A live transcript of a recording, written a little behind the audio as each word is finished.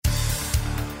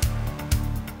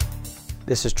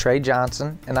This is Trey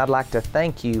Johnson, and I'd like to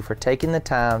thank you for taking the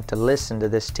time to listen to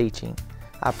this teaching.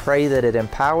 I pray that it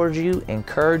empowers you,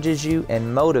 encourages you,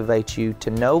 and motivates you to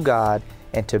know God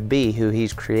and to be who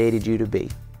He's created you to be.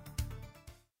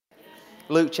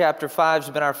 Luke chapter 5 has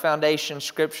been our foundation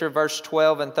scripture, verse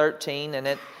 12 and 13, and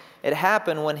it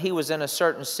happened when he was in a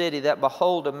certain city that,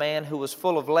 behold, a man who was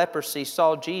full of leprosy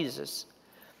saw Jesus.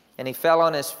 And he fell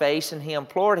on his face, and he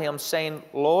implored him, saying,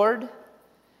 Lord,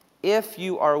 if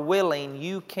you are willing,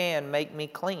 you can make me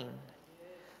clean.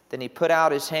 Then he put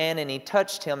out his hand, and he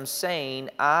touched him, saying,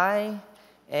 I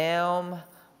am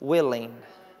willing.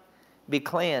 Be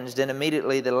cleansed. And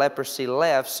immediately the leprosy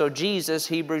left. So Jesus,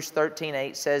 Hebrews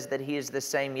 13:8 says that He is the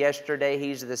same yesterday,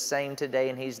 He's the same today,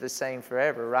 and He's the same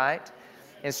forever, right?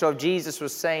 And so if Jesus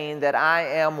was saying that I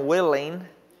am willing,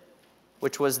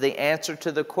 which was the answer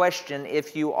to the question,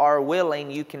 if you are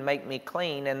willing, you can make me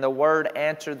clean. And the Word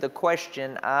answered the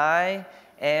question, I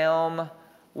am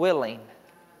willing.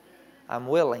 I'm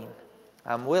willing.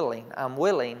 I'm willing. I'm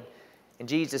willing. And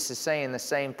Jesus is saying the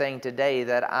same thing today,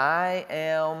 that I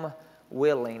am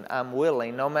willing. I'm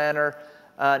willing. No matter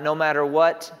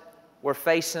what we're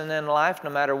facing in life, no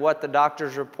matter what the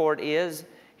doctor's report is,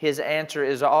 His answer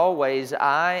is always,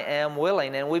 I am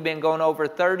willing. And we've been going over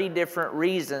 30 different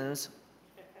reasons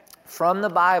from the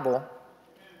Bible,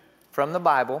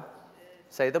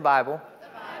 say the Bible,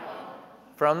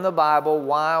 from the Bible,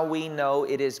 why we know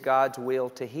it is God's will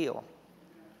to heal.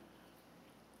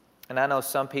 And I know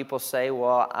some people say,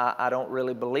 well, I don't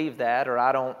really believe that, or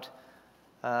I don't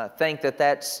think that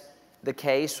that's the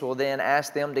case. Well, then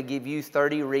ask them to give you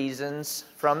 30 reasons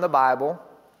from the Bible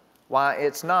why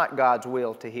it's not God's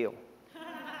will to heal.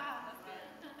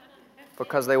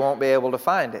 Because they won't be able to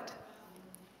find it.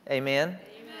 Amen?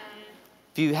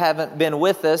 If you haven't been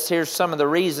with us, here's some of the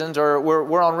reasons, or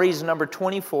we're on reason number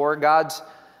 24, God's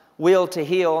will to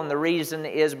heal, and the reason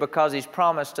is because He's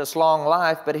promised us long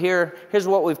life. But here's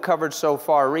what we've covered so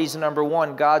far. Reason number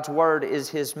 1, God's Word is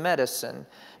His medicine.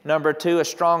 Number 2, a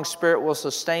strong spirit will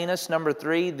sustain us. Number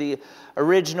 3, the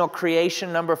original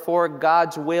creation. Number 4,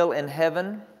 God's will in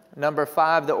heaven. Number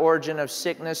 5, the origin of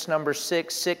sickness. Number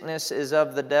 6, sickness is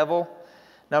of the devil.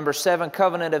 Number 7,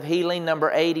 covenant of healing. Number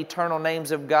 8, eternal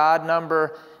names of God.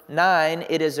 Number 9,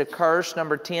 it is a curse.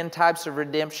 Number 10, types of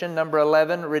redemption. Number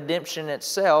 11, redemption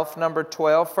itself. Number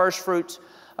 12, first fruits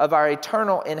of our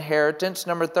eternal inheritance.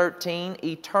 Number 13,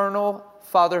 eternal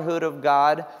fatherhood of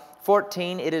God.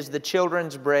 14, it is the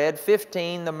children's bread.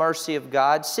 15, the mercy of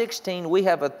God. 16, we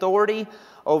have authority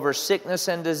over sickness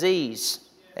and disease.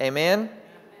 Amen?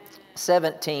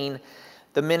 17,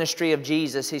 the ministry of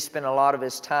Jesus. He spent a lot of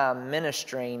His time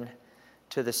ministering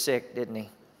to the sick, didn't He?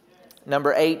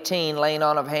 Number 18, laying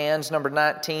on of hands. Number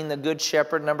 19, the Good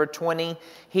Shepherd. Number 20,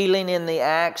 healing in the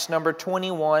Acts. Number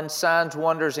 21, signs,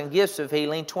 wonders, and gifts of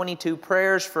healing. 22,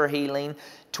 prayers for healing.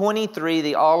 23,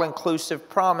 the all-inclusive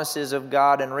promises of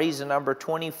God. And reason number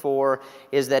 24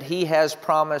 is that He has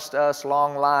promised us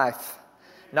long life.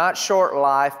 Not short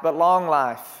life, but long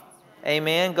life.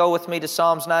 Amen. Go with me to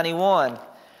Psalms 91.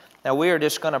 Now we are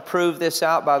just going to prove this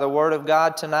out by the Word of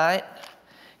God tonight.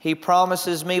 He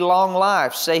promises me long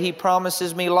life. Say, He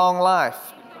promises me long life.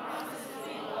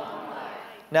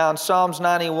 Now in Psalms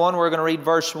 91, we're going to read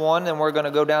verse 1, and we're going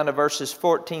to go down to verses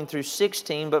 14 through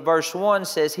 16. But verse 1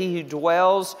 says, He who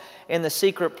dwells in the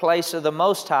secret place of the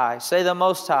Most High, say the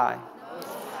Most High,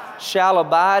 shall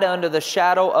abide under the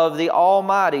shadow of the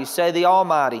Almighty. Say the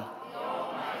Almighty.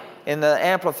 In the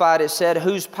Amplified it said,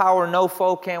 whose power no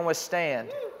foe can withstand.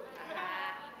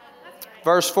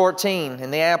 Verse 14,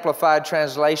 in the Amplified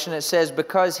translation, it says,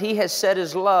 because He has set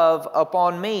His love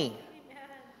upon me.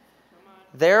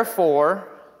 Therefore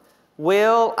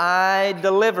will I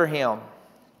deliver him.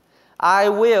 I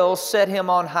will set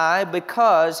him on high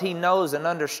because He knows and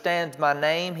understands my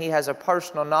name. He has a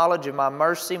personal knowledge of my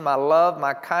mercy, my love,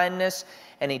 my kindness,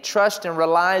 and He trusts and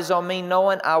relies on me,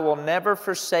 knowing I will never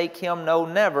forsake him, no,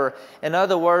 never. In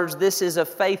other words, this is a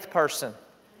faith person.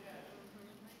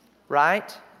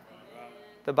 Right?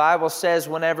 The Bible says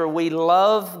whenever we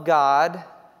love God,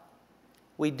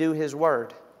 we do His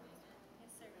Word.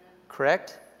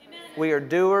 Correct? We are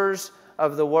doers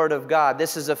of the Word of God.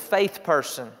 This is a faith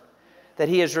person that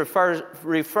he is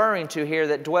referring to here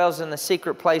that dwells in the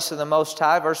secret place of the Most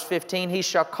High. Verse 15, He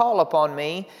shall call upon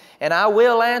me, and I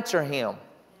will answer him.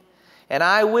 And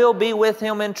I will be with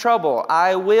him in trouble.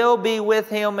 I will be with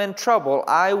him in trouble.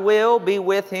 I will be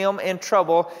with him in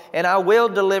trouble. And I will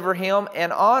deliver him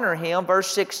and honor him.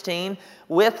 Verse 16,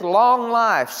 with long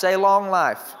life. Say long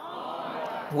life.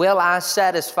 Will I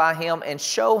satisfy him and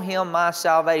show him my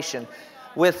salvation.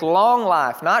 With long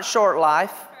life, not short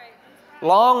life.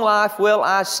 Long life will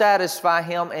I satisfy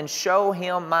him and show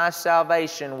him my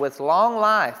salvation. With long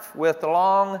life, with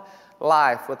long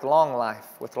life, with long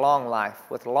life, with long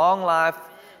life, with long life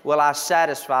will I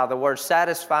satisfy. The word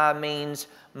satisfy means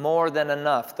more than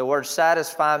enough. The word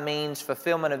satisfy means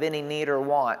fulfillment of any need or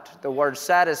want. The word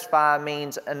satisfy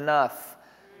means enough.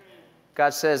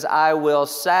 God says, I will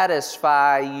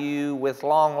satisfy you with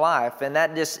long life. And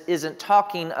that just isn't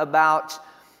talking about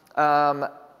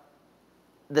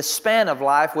the span of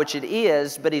life, which it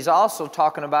is, but He's also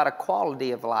talking about a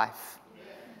quality of life.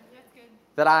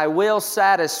 That I will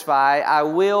satisfy, I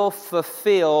will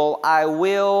fulfill, I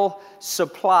will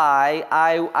supply,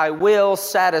 I will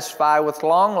satisfy with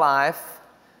long life.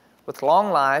 With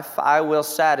long life, I will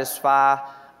satisfy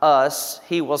us.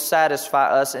 He will satisfy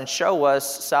us and show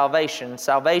us salvation.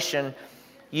 Salvation,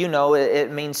 you know,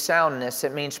 it means soundness.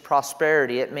 It means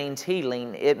prosperity. It means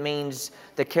healing. It means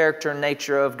the character and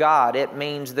nature of God. It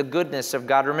means the goodness of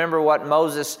God. Remember what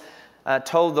Moses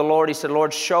told the Lord? He said,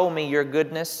 Lord, show me your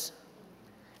goodness.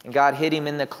 And God hid him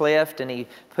in the cleft, and He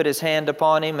put His hand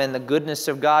upon him, and the goodness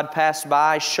of God passed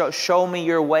by. Show me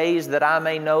your ways that I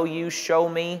may know you. Show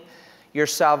me your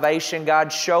salvation.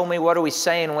 God, show me. What are we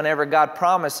saying whenever God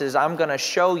promises, I'm going to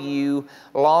show you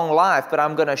long life, but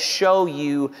I'm going to show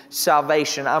you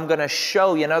salvation. I'm going to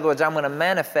show you, in other words, I'm going to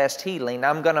manifest healing.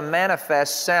 I'm going to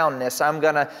manifest soundness. I'm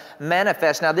going to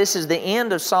manifest. Now, this is the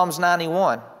end of Psalms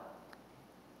 91.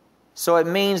 So it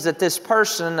means that this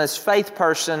person, this faith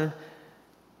person,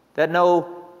 that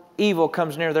no evil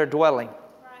comes near their dwelling.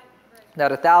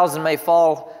 That 1,000 may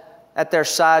fall at their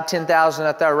side, 10,000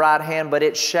 at their right hand, but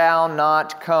it shall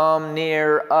not come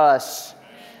near us.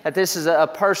 That this is a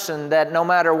person that no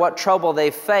matter what trouble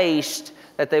they faced,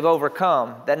 that they've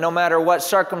overcome. That no matter what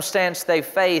circumstance they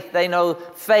face, they know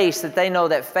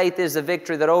that faith is the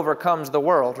victory that overcomes the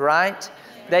world, right?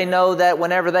 They know that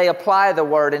whenever they apply the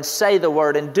Word and say the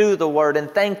Word and do the Word and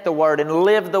think the Word and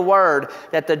live the Word,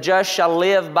 that the just shall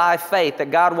live by faith,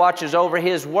 that God watches over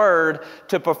His Word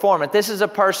to perform it. This is a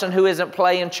person who isn't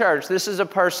playing church. This is a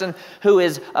person who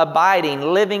is abiding,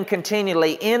 living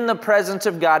continually in the presence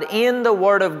of God, in the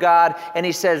Word of God. And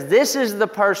he says, this is the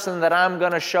person that I'm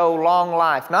going to show long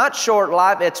life. Not short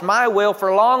life, it's my will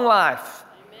for long life.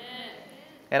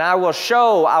 And I will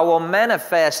show, I will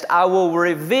manifest, I will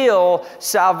reveal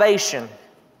salvation.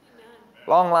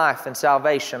 Long life and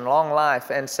salvation, long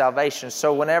life and salvation.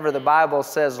 So whenever the Bible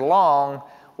says long,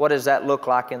 what does that look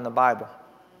like in the Bible?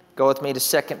 Go with me to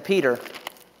 2 Peter.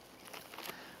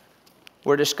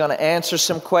 We're just going to answer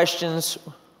some questions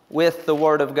with the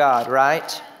Word of God,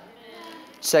 right?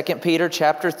 2 Peter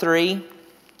chapter 3.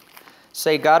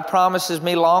 Say, God promises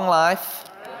me long life.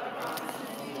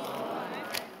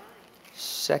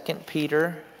 2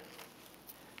 Peter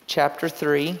chapter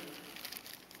 3,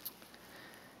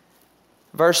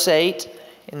 verse 8,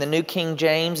 in the New King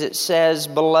James, it says,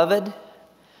 Beloved,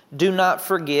 do not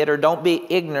forget or don't be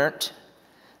ignorant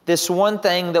this one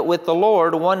thing, that with the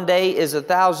Lord 1 day is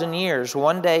 1,000 years.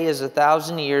 1 day is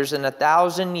 1,000 years, and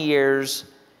 1,000 years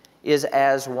is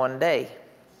as 1 day.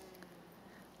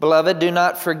 Beloved, do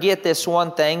not forget this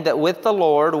one thing, that with the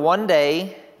Lord 1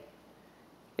 day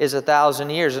is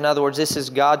 1,000 years. In other words, this is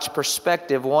God's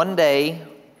perspective. 1 day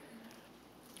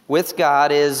with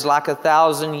God is like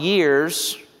 1,000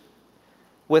 years.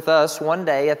 With us, 1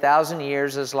 day, 1,000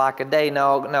 years is like a day.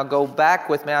 Now go back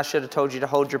with me. I should have told you to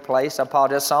hold your place. I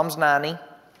apologize. Psalms 90.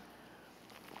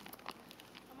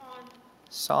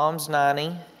 Psalms 90.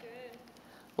 Good.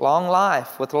 Long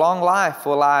life. With long life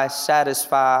will I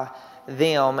satisfy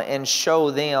them and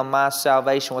show them my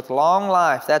salvation. With long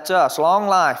life, that's us, long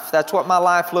life. That's what my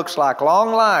life looks like.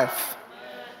 Long life.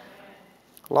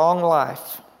 Long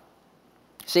life.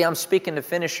 See, I'm speaking to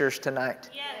finishers tonight.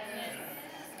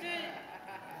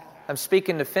 I'm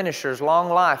speaking to finishers. Long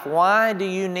life. Why do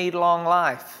you need long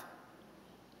life?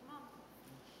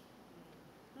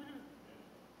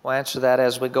 We'll answer that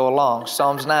as we go along.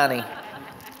 Psalms 90.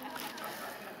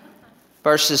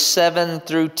 Verses 7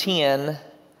 through 10.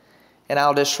 And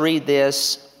I'll just read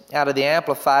this out of the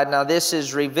Amplified. Now this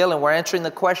is revealing, we're answering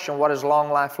the question, what does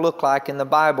long life look like in the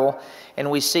Bible?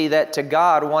 And we see that to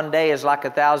God, 1 day is like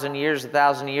 1,000 years.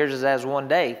 1,000 years is as 1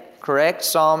 day. Correct?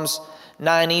 Psalms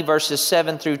 90 verses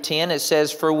 7 through 10, it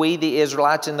says, For we, the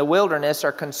Israelites in the wilderness,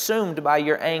 are consumed by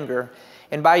your anger.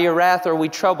 And by your wrath are we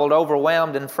troubled,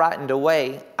 overwhelmed, and frightened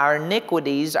away. Our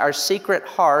iniquities, our secret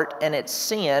heart, and its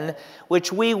sin,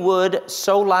 which we would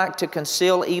so like to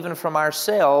conceal even from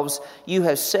ourselves, you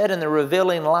have set in the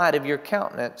revealing light of your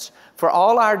countenance. For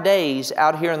all our days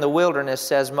out here in the wilderness,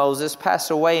 says Moses, pass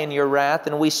away in your wrath,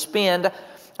 and we spend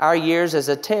our years as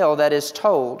a tale that is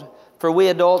told. For we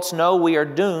adults know we are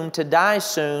doomed to die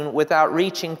soon without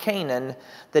reaching Canaan.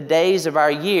 The days of our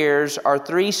years are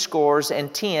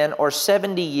 70 or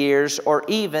 70 years, or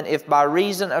even, if by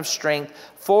reason of strength,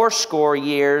 80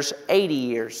 years, 80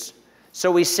 years.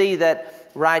 So we see that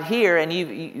right here,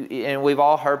 and we've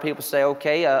all heard people say,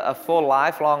 okay, a full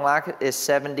life, long life, is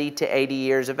 70 to 80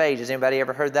 years of age. Has anybody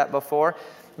ever heard that before?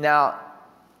 Now,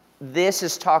 this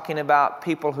is talking about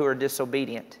people who are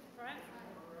disobedient.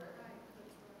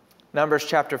 Numbers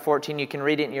chapter 14, you can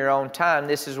read it in your own time.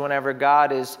 This is whenever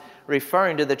God is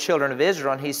referring to the children of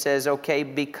Israel, and He says, okay,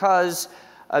 because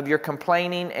of your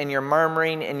complaining and your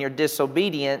murmuring and your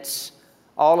disobedience,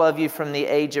 all of you from the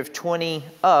age of 20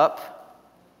 up,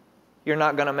 you're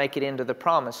not going to make it into the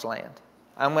promised land.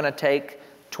 I'm going to take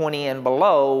 20 and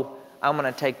below, I'm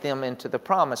going to take them into the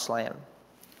promised land.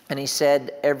 And He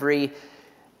said, every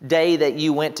day that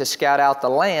you went to scout out the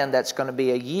land, that's going to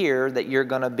be a year that you're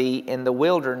going to be in the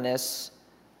wilderness.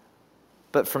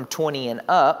 But from 20 and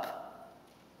up,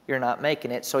 you're not making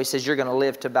it. So He says you're going to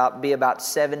live to be about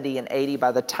 70 and 80.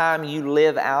 By the time you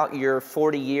live out your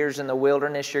 40 years in the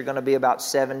wilderness, you're going to be about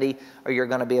 70 or you're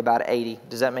going to be about 80.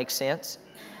 Does that make sense?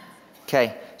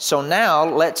 Okay, so now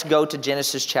let's go to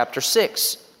Genesis chapter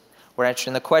 6. We're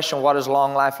answering the question, what does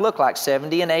long life look like?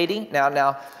 70 and 80?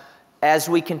 Now, as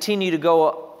we continue to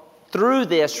go through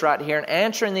this right here and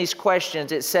answering these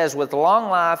questions, it says, with long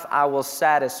life I will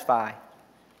satisfy.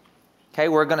 Okay,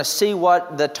 we're going to see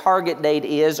what the target date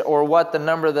is or what the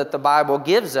number that the Bible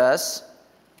gives us.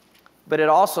 But it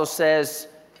also says,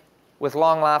 with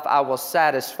long life I will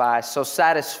satisfy. So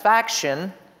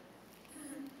satisfaction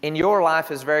in your life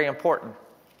is very important.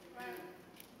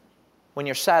 When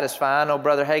you're satisfied, I know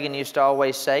Brother Hagin used to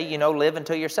always say, live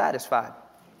until you're satisfied.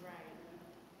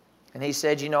 And he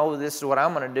said, this is what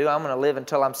I'm going to do. I'm going to live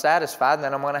until I'm satisfied, and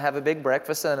then I'm going to have a big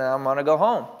breakfast, and then I'm going to go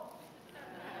home.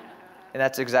 And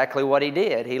that's exactly what he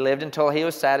did. He lived until he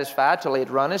was satisfied, till he had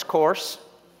run his course.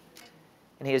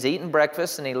 And he was eating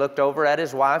breakfast, and he looked over at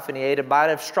his wife, and he ate a bite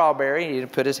of strawberry, and he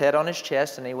put his head on his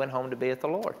chest, and he went home to be with the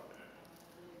Lord.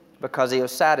 Because he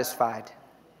was satisfied.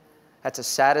 That's a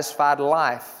satisfied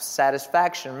life.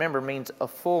 Satisfaction, remember, means a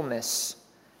fullness.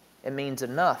 It means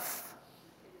enough.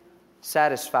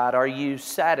 Satisfied. Are you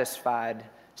satisfied?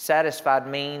 Satisfied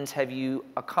means, have you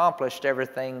accomplished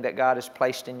everything that God has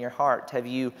placed in your heart? Have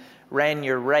you ran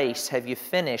your race? Have you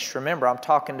finished? Remember, I'm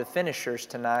talking to finishers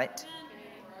tonight.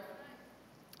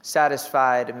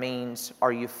 Satisfied means,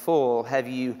 are you full? Have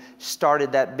you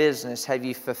started that business? Have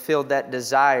you fulfilled that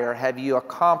desire? Have you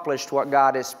accomplished what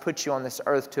God has put you on this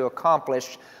earth to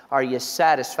accomplish? Are you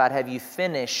satisfied? Have you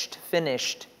finished?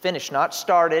 Finished. Not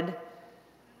started.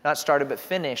 Not started, but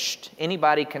finished.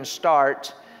 Anybody can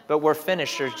start, but we're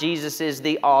finishers. Jesus is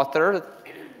the author,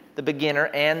 the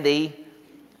beginner, and the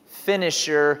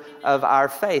finisher of our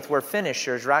faith. We're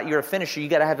finishers, right? You're a finisher. You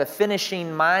got to have a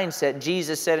finishing mindset.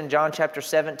 Jesus said in John chapter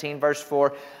 17, verse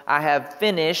 4, I have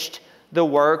finished the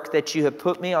work that you have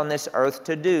put me on this earth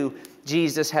to do.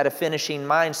 Jesus had a finishing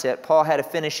mindset. Paul had a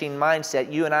finishing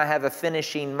mindset. You and I have a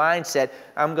finishing mindset.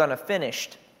 I'm going to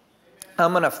finish.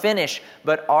 I'm going to finish.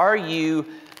 But are you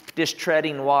just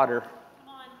treading water?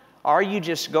 Are you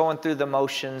just going through the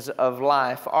motions of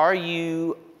life? Are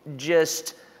you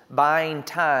just buying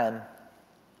time?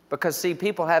 Because see,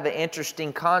 people have an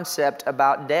interesting concept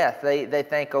about death. They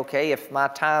think, okay, if my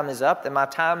time is up, then my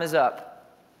time is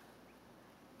up.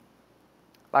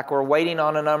 Like we're waiting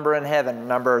on a number in heaven.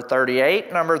 Number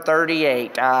 38, number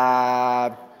 38.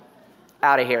 Out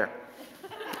of here.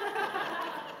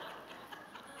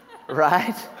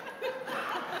 Right?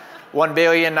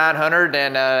 1,900,000,000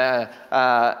 and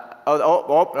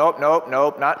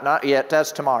nope, not yet.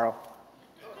 That's tomorrow.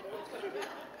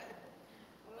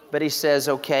 But he says,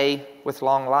 okay, with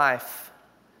long life,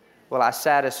 will I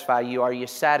satisfy you? Are you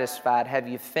satisfied? Have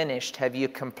you finished? Have you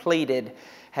completed?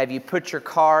 Have you put your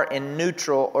car in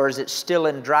neutral, or is it still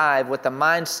in drive with the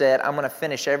mindset, I'm going to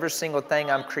finish every single thing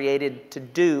I'm created to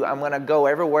do. I'm going to go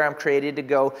everywhere I'm created to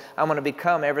go. I'm going to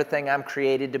become everything I'm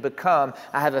created to become.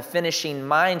 I have a finishing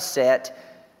mindset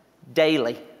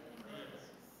daily.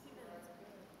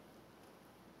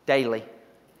 Daily.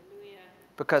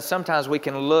 Because sometimes we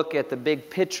can look at the big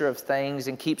picture of things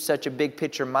and keep such a big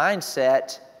picture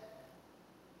mindset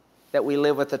that we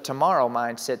live with a tomorrow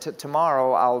mindset.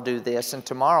 Tomorrow I'll do this, and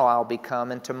tomorrow I'll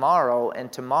become, and tomorrow,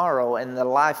 and the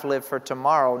life lived for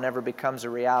tomorrow never becomes a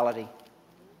reality.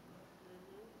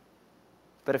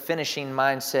 But a finishing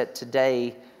mindset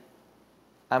today,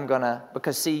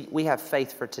 because see, we have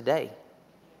faith for today.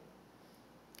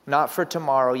 Not for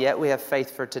tomorrow yet. We have faith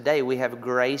for today. We have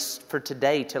grace for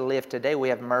today to live today. We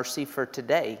have mercy for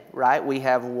today, right? We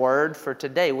have word for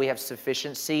today. We have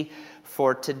sufficiency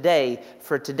for today.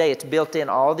 For today, it's built in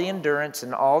all the endurance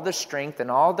and all the strength and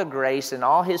all the grace and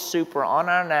all His super on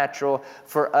our natural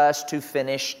for us to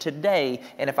finish today.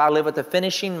 And if I live with a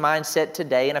finishing mindset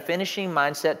today and a finishing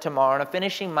mindset tomorrow and a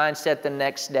finishing mindset the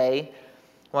next day,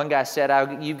 one guy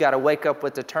said, you've got to wake up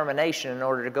with determination in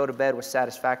order to go to bed with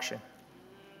satisfaction.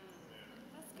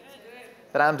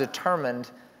 But I'm determined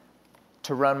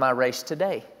to run my race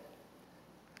today.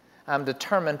 I'm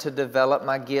determined to develop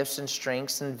my gifts and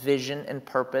strengths and vision and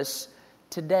purpose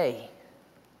today.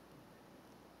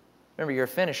 Remember, you're a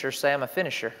finisher. Say, I'm a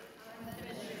finisher.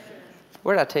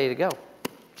 Where did I tell you to go?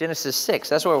 Genesis 6.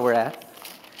 That's where we're at.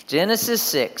 Genesis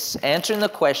 6. Answering the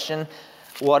question,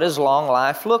 what does long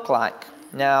life look like?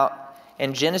 Now,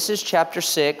 in Genesis chapter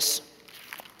 6,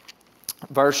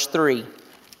 verse 3.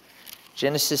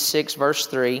 Genesis 6, verse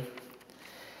 3.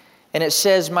 And it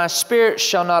says, my spirit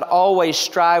shall not always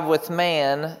strive with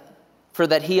man, for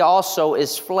that he also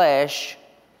is flesh,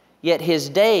 yet his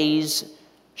days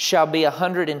shall be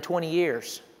 120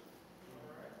 years.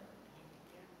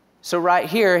 So right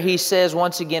here he says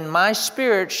once again, my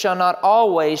spirit shall not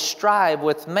always strive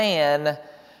with man,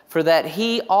 for that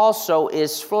he also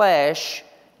is flesh,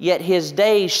 yet his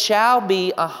days shall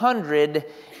be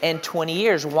 120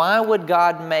 years. Why would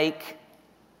God make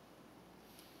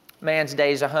man's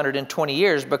days 120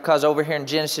 years? Because over here in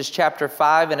Genesis chapter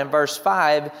 5 and in verse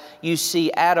 5, you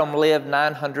see Adam lived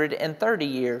 930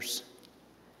 years.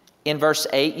 In verse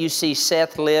 8, you see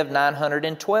Seth lived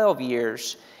 912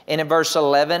 years. And in verse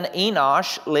 11,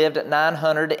 Enosh lived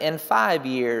 905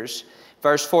 years.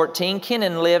 Verse 14,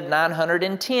 Kenan lived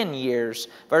 910 years.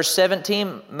 Verse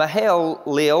 17,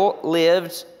 Mahalalel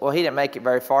lived, well, he didn't make it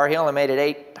very far. He only made it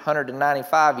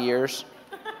 895 years.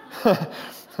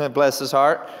 Bless his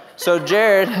heart. So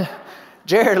Jared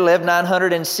lived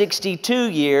 962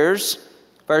 years.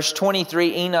 Verse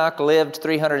 23, Enoch lived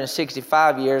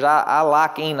 365 years. I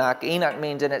like Enoch. Enoch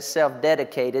means in itself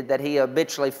dedicated, that he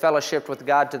habitually fellowshiped with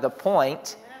God to the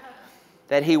point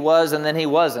that he was and then he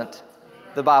wasn't,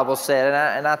 the Bible said.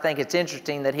 And I think it's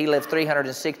interesting that he lived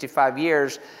 365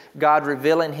 years, God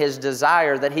revealing His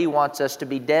desire that He wants us to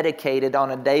be dedicated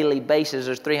on a daily basis.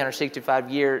 There's 365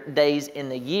 days in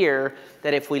the year,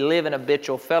 that if we live in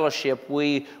habitual fellowship,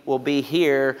 we will be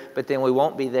here, but then we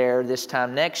won't be there this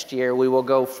time next year. We will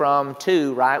go from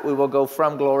to, right? We will go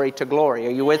from glory to glory.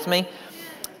 Are you with me?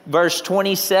 Verse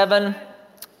 27,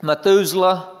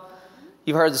 Methuselah.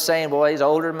 You've heard the saying, boy, he's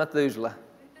older than Methuselah.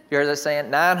 You heard that saying?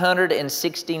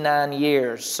 969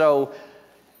 years. So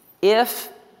if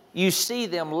you see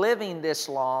them living this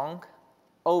long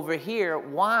over here,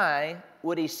 why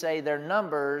would he say their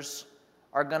numbers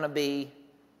are going to be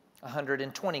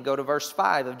 120? Go to verse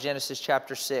 5 of Genesis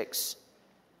chapter 6.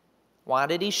 Why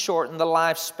did he shorten the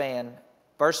lifespan?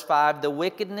 Verse 5, the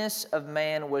wickedness of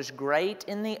man was great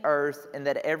in the earth, and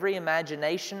that every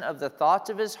imagination of the thoughts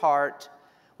of his heart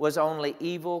was only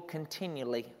evil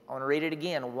continually. I want to read it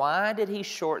again. Why did he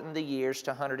shorten the years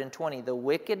to 120? The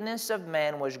wickedness of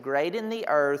man was great in the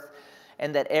earth,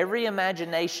 and that every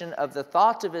imagination of the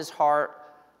thoughts of his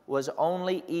heart was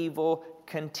only evil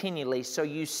continually. So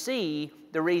you see,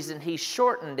 the reason he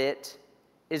shortened it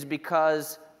is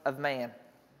because of man.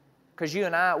 Because you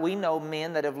and I, we know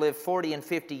men that have lived 40 and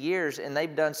 50 years and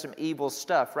they've done some evil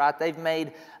stuff, right? They've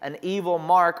made an evil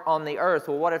mark on the earth.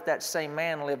 Well, what if that same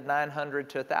man lived 900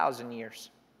 to 1,000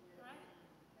 years?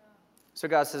 So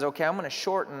God says, okay, I'm going to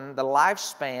shorten the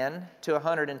lifespan to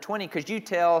 120, because you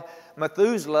tell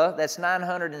Methuselah, that's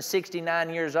 969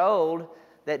 years old,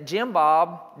 that Jim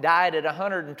Bob died at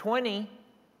 120,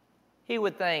 he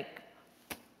would think,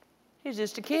 he's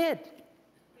just a kid.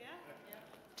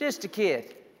 Just a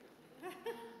kid.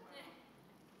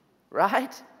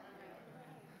 Right?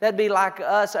 That'd be like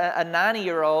us, a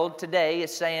 90-year-old today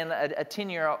is saying a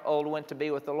 10-year-old went to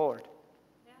be with the Lord.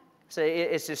 So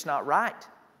it's just not right.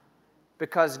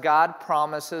 Because God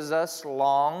promises us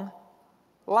long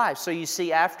life. So you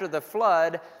see, after the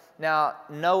flood, now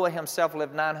Noah himself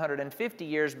lived 950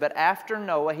 years, but after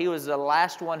Noah, he was the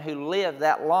last one who lived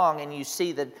that long, and you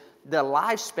see that the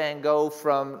lifespan go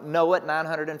from Noah at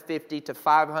 950 to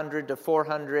 500 to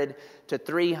 400 to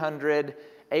 300.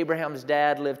 Abraham's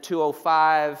dad lived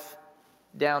 205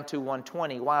 down to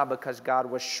 120. Why? Because God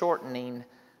was shortening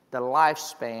the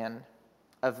lifespan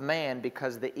of man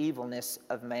because of the evilness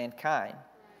of mankind.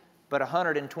 But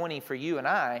 120 for you and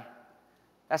I,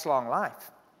 that's long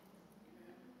life.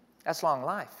 That's long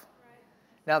life.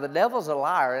 Now the devil's a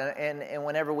liar, and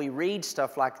whenever we read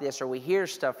stuff like this or we hear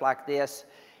stuff like this,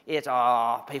 it's,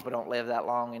 people don't live that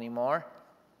long anymore.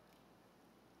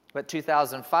 But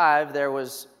 2005, there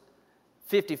was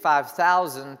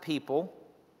 55,000 people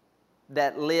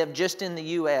that lived just in the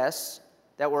U.S.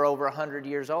 that were over 100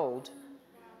 years old.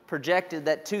 Projected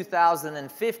that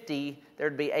 2050,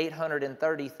 there'd be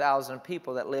 830,000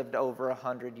 people that lived over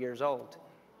 100 years old.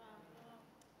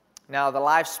 Now, the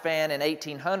lifespan in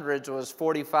 1800s was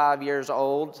 45 years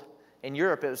old. In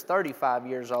Europe, it was 35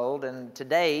 years old. And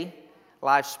today,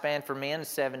 lifespan for men is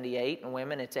 78, and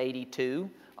women, it's 82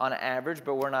 on average.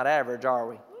 But we're not average, are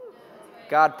we?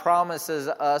 God promises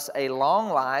us a long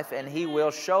life, and He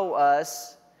will show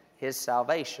us His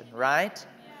salvation, right?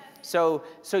 So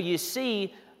you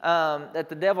see that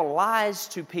the devil lies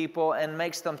to people and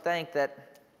makes them think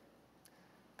that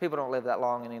people don't live that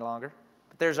long any longer.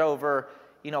 But there's over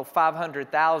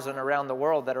 500,000 around the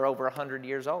world that are over 100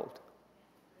 years old.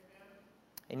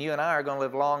 And you and I are going to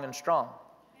live long and strong.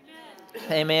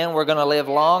 Amen. We're going to live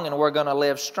long and we're going to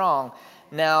live strong.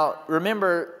 Now,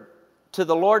 remember, to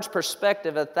the Lord's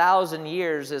perspective, 1,000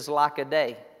 years is like a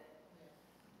day.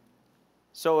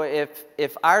 So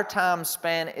if our time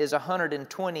span is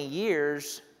 120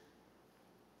 years,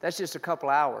 that's just a couple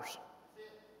hours.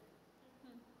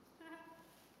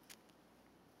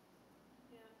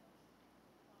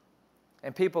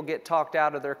 And people get talked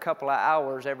out of their couple of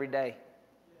hours every day.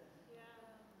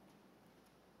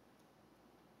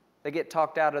 They get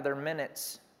talked out of their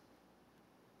minutes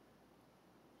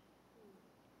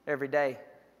every day.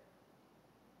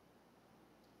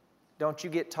 Don't you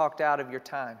get talked out of your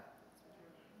time.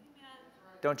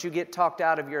 Don't you get talked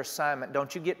out of your assignment.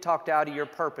 Don't you get talked out of your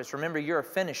purpose. Remember, you're a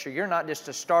finisher. You're not just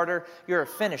a starter. You're a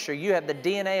finisher. You have the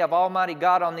DNA of Almighty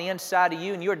God on the inside of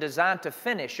you, and you're designed to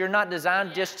finish. You're not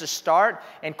designed just to start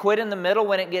and quit in the middle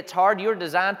when it gets hard. You're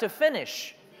designed to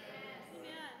finish.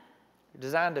 You're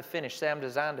designed to finish. Say, I'm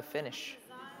designed to finish.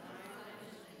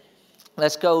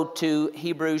 Let's go to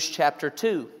Hebrews chapter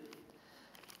 2,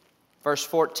 verse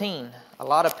 14. A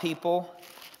lot of people,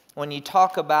 when you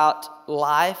talk about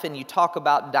life and you talk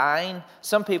about dying,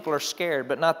 some people are scared,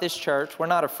 but not this church. We're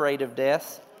not afraid of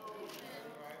death.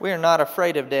 We are not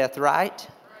afraid of death, right?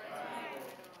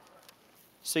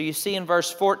 So you see in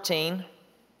verse 14,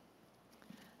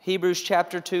 Hebrews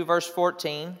chapter 2, verse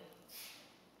 14.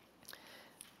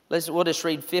 We'll just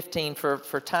read 15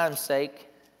 for time's sake.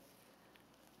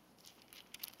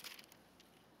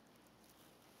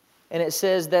 And it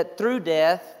says that through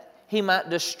death, He might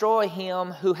destroy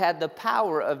him who had the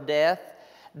power of death,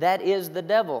 that is the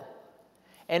devil,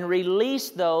 and release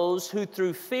those who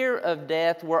through fear of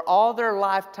death were all their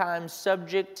lifetime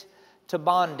subject to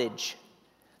bondage.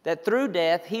 That through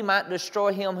death He might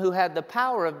destroy him who had the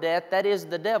power of death, that is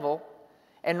the devil,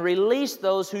 and release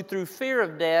those who through fear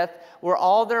of death were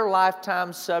all their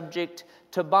lifetime subject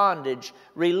to bondage.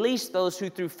 Release those who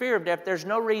through fear of death. There's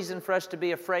no reason for us to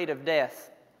be afraid of death.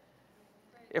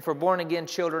 If we're born-again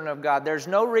children of God, there's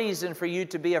no reason for you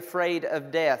to be afraid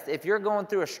of death. If you're going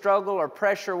through a struggle or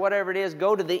pressure, whatever it is,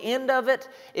 go to the end of it.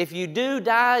 If you do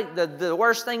die, the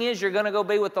worst thing is you're going to go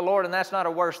be with the Lord, and that's not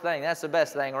a worst thing. That's the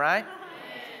best thing, right?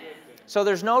 So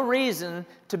there's no reason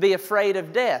to be afraid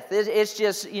of death. It's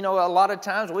just, a lot of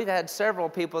times we've had several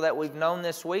people that we've known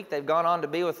this week. They've gone on to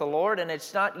be with the Lord, and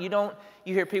it's not, you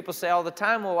hear people say all the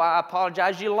time, well, I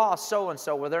apologize, you lost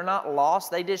so-and-so. Well, they're not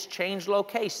lost. They just changed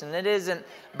location. It isn't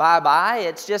bye-bye.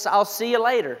 It's just, I'll see you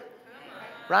later.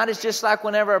 Right? It's just like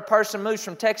whenever a person moves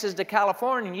from Texas to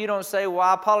California, and you don't say, well,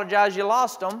 I apologize, you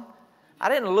lost them. I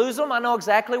didn't lose them. I know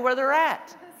exactly where they're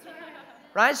at.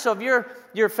 Right? So if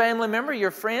your family member,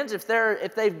 your friends, if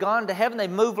they've gone to heaven, they've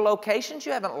moved locations,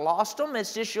 you haven't lost them.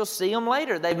 It's just you'll see them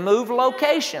later. They've moved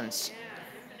locations.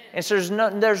 And so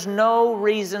there's no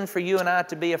reason for you and I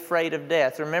to be afraid of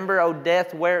death. Remember, O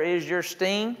death, where is your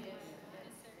sting?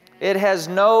 It has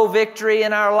no victory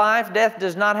in our life. Death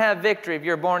does not have victory if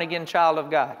you're a born-again child of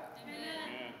God.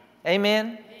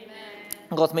 Amen?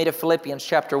 Go with me to Philippians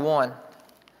chapter 1.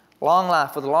 Long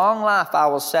life. With long life I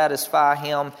will satisfy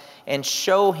him and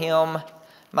show him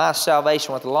my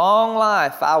salvation. With long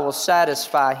life I will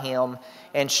satisfy him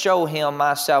and show him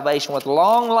my salvation. With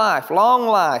long life.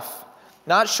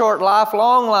 Not short life,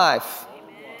 long life.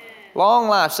 Amen. Long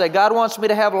life. Say, God wants me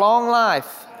to have long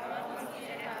life.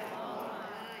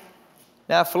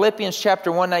 Now, Philippians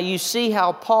chapter 1. Now, you see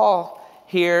how Paul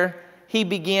here, he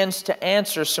begins to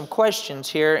answer some questions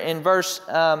here. In verse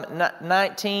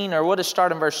 19, or we'll just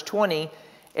start in verse 20.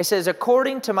 It says,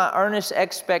 according to my earnest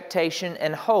expectation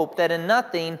and hope that in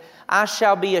nothing I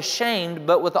shall be ashamed,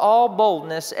 but with all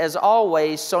boldness as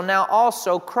always, so now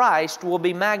also Christ will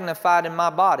be magnified in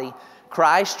my body.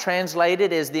 Christ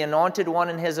translated is the anointed one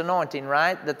and His anointing,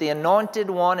 right? That the anointed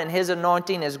one and His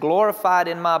anointing is glorified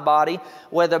in my body,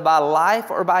 whether by life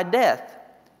or by death.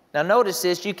 Now notice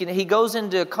this, he goes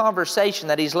into a conversation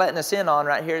that he's letting us in on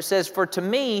right here. It says, for to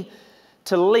me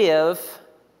to live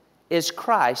is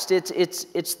Christ.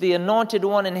 It's the anointed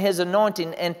one and His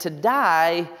anointing, and to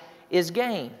die is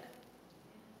gain.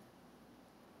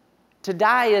 To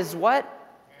die is what?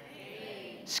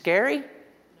 Gain. Scary? No.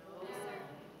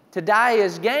 To die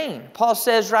is gain. Paul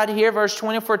says right here, verse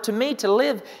 20, for to me to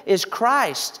live is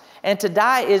Christ, and to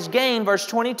die is gain, verse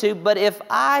 22. But if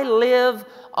I live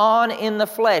on in the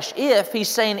flesh, he's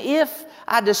saying, if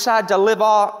I decide to live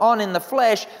on in the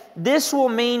flesh, this will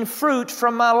mean fruit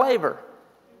from my labor.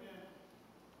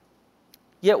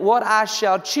 Yet what I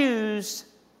shall choose,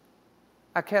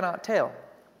 I cannot tell.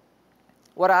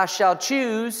 What I shall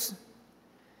choose,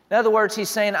 in other words, he's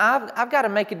saying, I've got to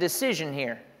make a decision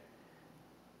here.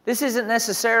 This isn't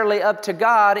necessarily up to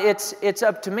God, it's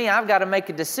up to me. I've got to make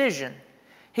a decision.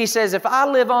 He says, if I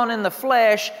live on in the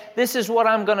flesh, this is what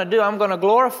I'm going to do. I'm going to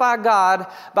glorify God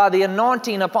by the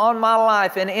anointing upon my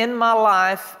life and in my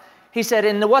life. He said,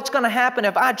 and what's going to happen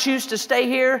if I choose to stay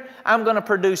here? I'm going to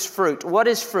produce fruit. What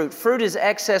is fruit? Fruit is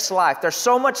excess life. There's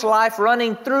so much life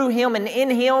running through Him and in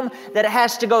Him that it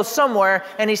has to go somewhere.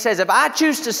 And He says, if I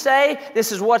choose to stay,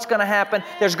 this is what's going to happen.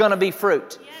 There's going to be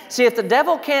fruit. See, if the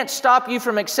devil can't stop you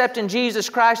from accepting Jesus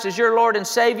Christ as your Lord and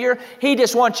Savior, he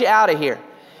just wants you out of here.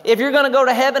 If you're going to go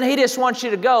to heaven, He just wants you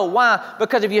to go. Why?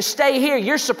 Because if you stay here,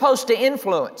 you're supposed to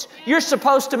influence. You're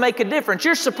supposed to make a difference.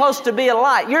 You're supposed to be a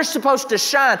light. You're supposed to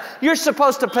shine. You're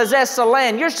supposed to possess the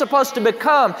land. You're supposed to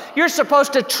become. You're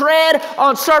supposed to tread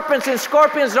on serpents and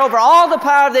scorpions and over all the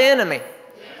power of the enemy.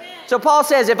 So Paul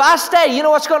says, if I stay, you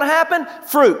know what's going to happen?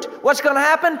 Fruit. What's going to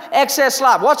happen? Excess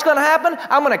life. What's going to happen?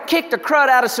 I'm going to kick the crud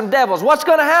out of some devils. What's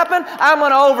going to happen? I'm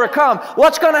going to overcome.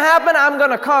 What's going to happen? I'm going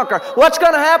to conquer. What's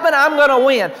going to happen? I'm going to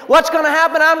win. What's going to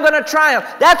happen? I'm going to triumph.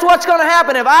 That's what's going to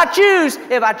happen if I choose.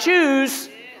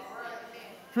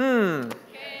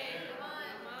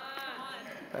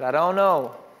 But I don't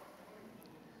know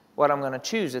what I'm going to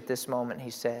choose at this moment,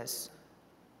 he says.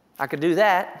 I could do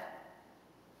that.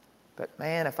 But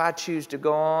man, if I choose to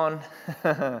go on,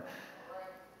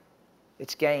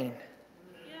 it's gain.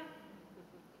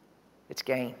 It's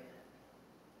gain.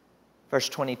 Verse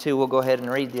 22, we'll go ahead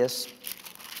and read this.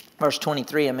 Verse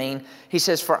 23, he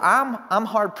says, for I'm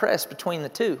hard-pressed between the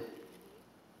two.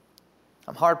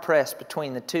 I'm hard-pressed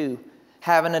between the two,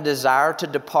 having a desire to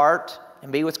depart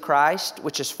and be with Christ,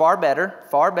 which is far better.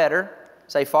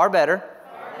 Say far better.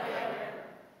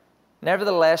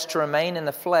 Nevertheless, to remain in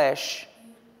the flesh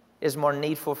is more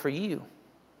needful for you.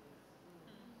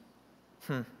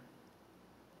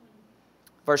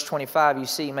 Verse 25, you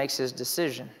see, he makes his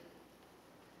decision.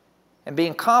 And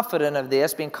being confident of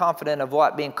this, being confident of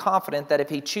what? Being confident that if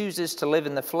he chooses to live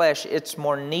in the flesh, it's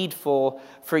more needful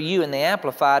for you. In the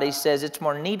Amplified, he says it's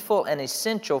more needful and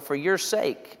essential for your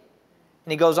sake.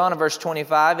 And he goes on in verse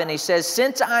 25, and he says,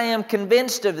 since I am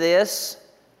convinced of this,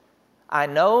 I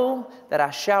know that I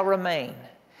shall remain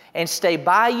and stay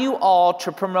by you all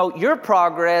to promote your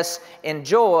progress and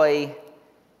joy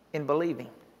in believing.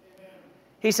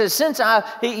 He says,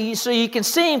 so you can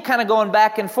see him kind of going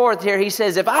back and forth here. He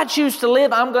says, if I choose to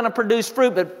live, I'm going to produce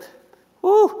fruit, but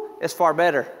it's far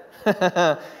better.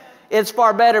 It's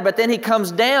far better. But then he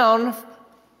comes down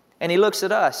and he looks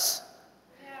at us.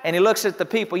 And he looks at the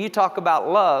people. You talk about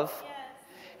love.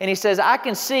 And he says, I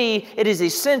can see it is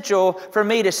essential for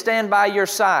me to stand by your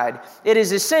side. It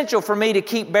is essential for me to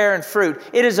keep bearing fruit.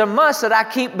 It is a must that I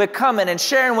keep becoming and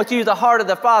sharing with you the heart of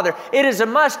the Father. It is a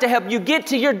must to help you get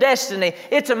to your destiny.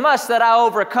 It's a must that I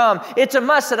overcome. It's a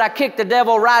must that I kick the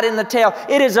devil right in the tail.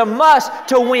 It is a must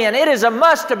to win. It is a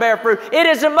must to bear fruit. It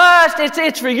is a must.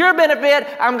 It's for your benefit.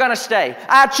 I'm going to stay.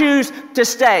 I choose to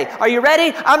stay. Are you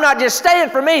ready? I'm not just staying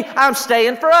for me. I'm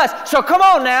staying for us. So come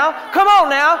on now. Come on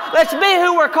now. Let's be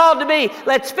who we're called to be.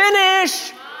 Let's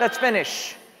finish. Let's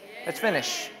finish. Let's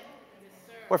finish.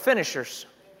 We're finishers.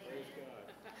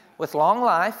 With long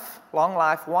life. Long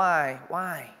life. Why?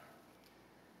 Why?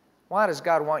 Why does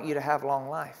God want you to have long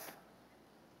life?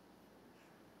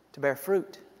 To bear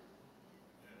fruit.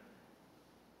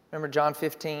 Remember John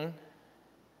 15?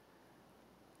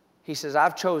 He says,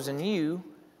 I've chosen you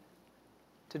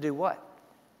to do what?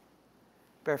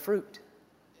 Bear fruit.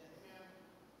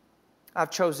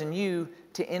 I've chosen you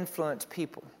to influence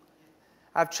people.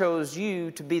 I've chosen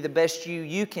you to be the best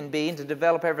you can be and to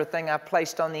develop everything I've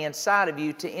placed on the inside of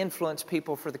you to influence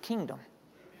people for the kingdom.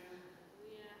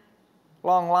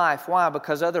 Long life. Why?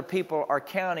 Because other people are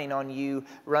counting on you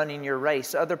running your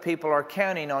race. Other people are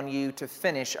counting on you to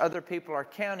finish. Other people are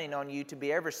counting on you to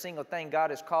be every single thing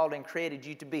God has called and created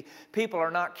you to be. People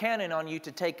are not counting on you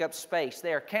to take up space.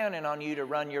 They are counting on you to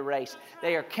run your race.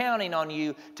 They are counting on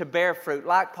you to bear fruit.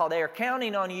 Like Paul, they are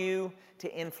counting on you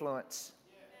to influence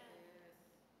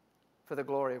for the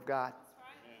glory of God.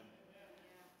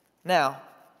 Now,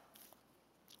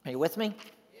 are you with me?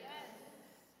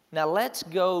 Now let's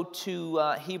go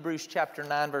to Hebrews chapter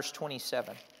 9, verse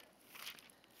 27.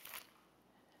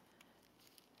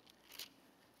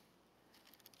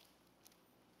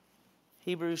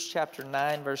 Hebrews chapter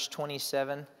 9, verse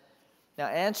 27. Now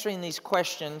answering these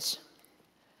questions,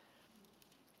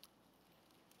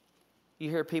 you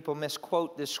hear people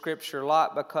misquote this scripture a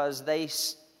lot because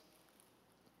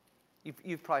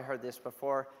you've probably heard this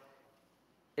before.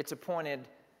 It's appointed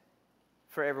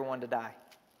for everyone to die.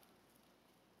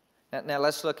 Now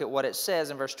let's look at what it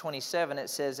says in verse 27. It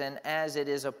says, "And as it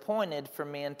is appointed for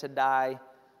men to die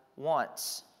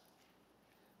once,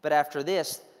 but after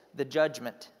this, the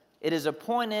judgment. It is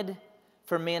appointed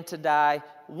for men to die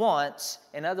once."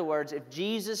 In other words, if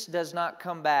Jesus does not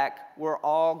come back, we're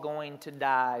all going to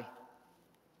die.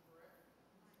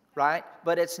 Right?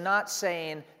 But it's not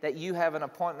saying that you have an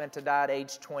appointment to die at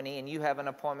age 20 and you have an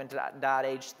appointment to die at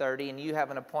age 30 and you have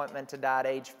an appointment to die at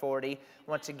age 40.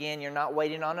 Once again, you're not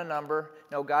waiting on a number.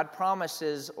 No, God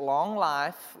promises long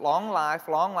life, long life,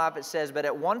 long life. It says, but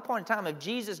at one point in time, if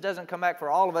Jesus doesn't come back for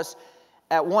all of us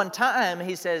at one time,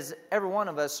 He says every one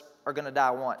of us are going to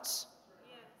die once.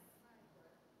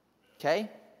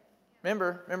 Okay?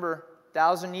 Remember,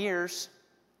 1,000 years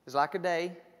is like a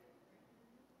day.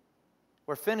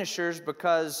 We're finishers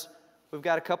because we've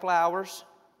got a couple hours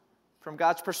from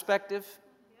God's perspective.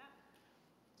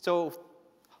 So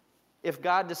if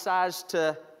God decides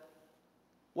to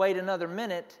wait another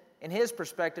minute, in His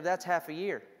perspective, that's half a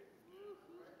year.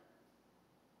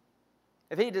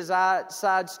 If He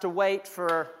decides to wait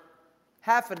for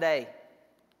half a day,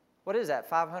 what is that,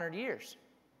 500 years?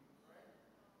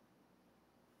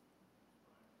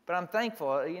 But I'm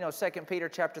thankful, 2 Peter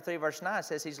chapter 3, verse 9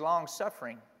 says He's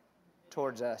long-suffering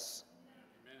towards us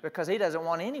because He doesn't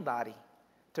want anybody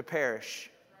to perish.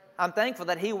 I'm thankful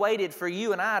that He waited for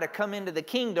you and I to come into the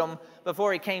kingdom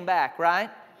before He came back, right?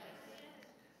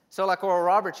 So like Oral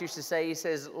Roberts used to say, he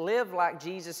says, live like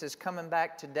Jesus is coming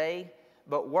back today,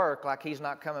 but work like He's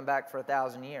not coming back for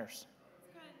 1,000 years.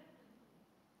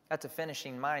 That's a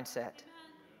finishing mindset.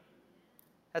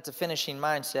 That's a finishing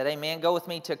mindset. Amen. Go with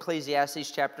me to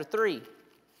Ecclesiastes chapter 3.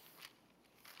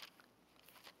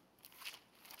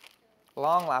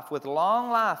 Long life. With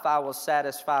long life I will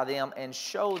satisfy them and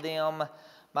show them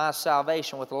my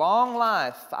salvation. With long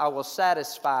life I will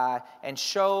satisfy and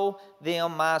show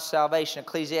them my salvation.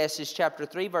 Ecclesiastes chapter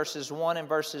 3, verses 1 and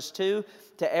verses 2.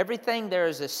 To everything there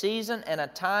is a season and a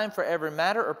time for every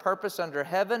matter or purpose under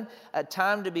heaven, a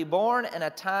time to be born and a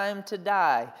time to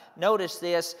die. Notice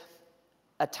this,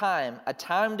 a time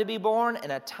to be born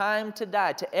and a time to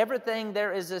die. To everything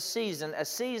there is a season. A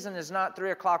season is not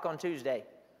 3 o'clock on Tuesday.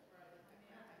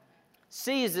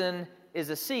 Season is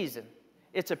a season.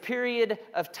 It's a period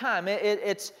of time.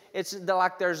 It's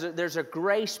like there's a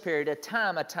grace period, a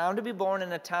time to be born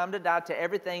and a time to die. To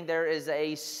everything there is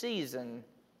a season.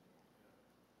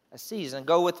 A season.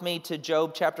 Go with me to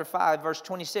Job chapter 5, verse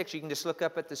 26. You can just look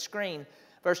up at the screen.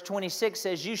 Verse 26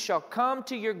 says, "You shall come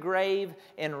to your grave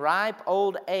in ripe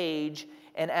old age,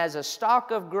 and as a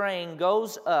stalk of grain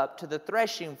goes up to the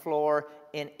threshing floor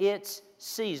in its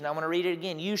season." I'm going to read it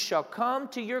again. "You shall come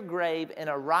to your grave in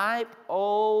a ripe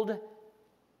old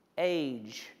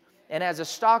age, and as a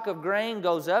stalk of grain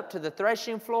goes up to the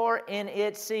threshing floor in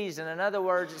its season." In other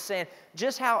words, it's saying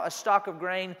just how a stalk of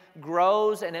grain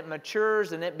grows and it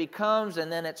matures and it becomes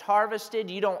and then it's harvested.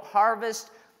 You don't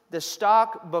harvest the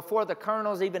stalk before the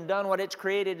kernel's even done what it's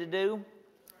created to do.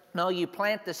 No, you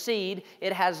plant the seed.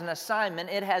 It has an assignment.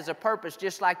 It has a purpose,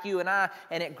 just like you and I.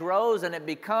 And it grows and it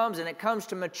becomes and it comes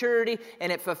to maturity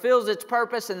and it fulfills its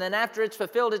purpose. And then after it's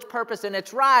fulfilled its purpose and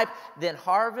it's ripe, then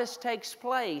harvest takes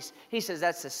place. He says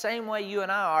that's the same way you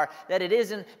and I are, that it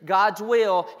isn't God's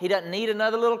will. He doesn't need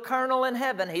another little kernel in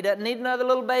heaven. He doesn't need another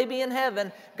little baby in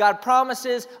heaven. God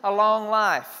promises a long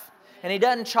life. And He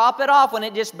doesn't chop it off when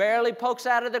it just barely pokes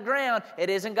out of the ground. It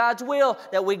isn't God's will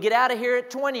that we get out of here at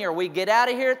 20, or we get out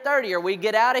of here at 30, or we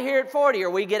get out of here at 40,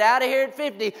 or we get out of here at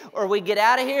 50, or we get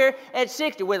out of here at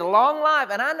 60 with a long life.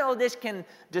 And I know this can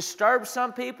disturb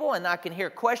some people, and I can hear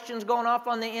questions going off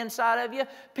on the inside of you.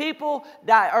 People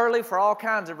die early for all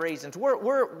kinds of reasons.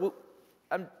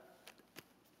 I'm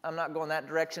not going that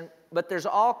direction, but there's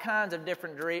all kinds of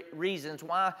different reasons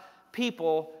why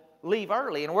people leave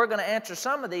early, and we're going to answer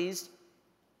some of these.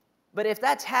 But if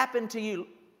that's happened to you,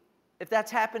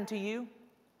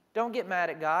 don't get mad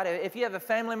at God. If you have a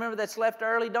family member that's left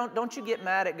early, don't you get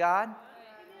mad at God.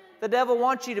 The devil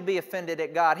wants you to be offended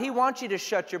at God. He wants you to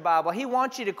shut your Bible. He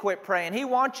wants you to quit praying. He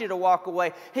wants you to walk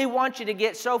away. He wants you to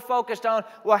get so focused on,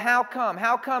 well, how come?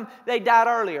 How come they died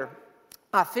earlier?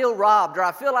 I feel robbed, or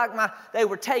I feel like they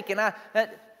were taken.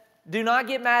 Do not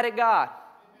get mad at God.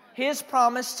 His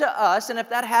promise to us, and if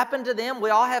that happened to them, we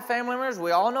all have family members,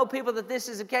 we all know people that this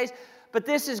is the case, but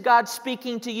this is God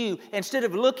speaking to you. Instead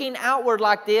of looking outward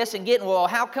like this and getting, well,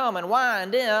 how come and why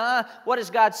and what is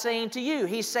God saying to you?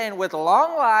 He's saying, with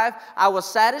long life, I will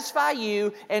satisfy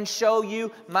you and show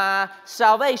you my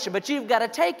salvation. But you've got to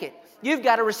take it. You've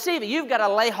got to receive it. You've got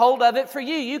to lay hold of it for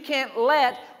you. You can't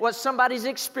let what somebody's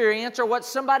experience or what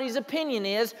somebody's opinion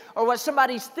is or what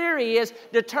somebody's theory is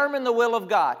determine the will of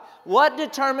God. What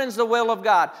determines the will of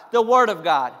God? The Word of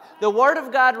God. The Word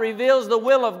of God reveals the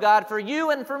will of God for you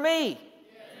and for me. Amen.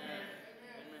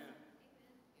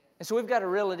 And so we've got to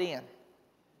reel it in.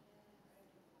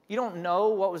 You don't know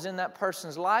what was in that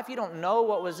person's life. You don't know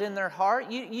what was in their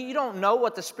heart. You don't know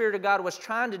what the Spirit of God was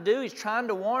trying to do. He's trying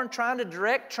to warn, trying to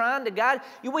direct, trying to guide.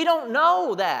 We don't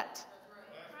know that.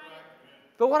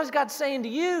 But what is God saying to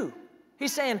you?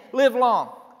 He's saying, live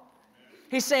long.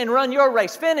 He's saying, run your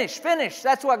race. Finish.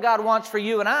 That's what God wants for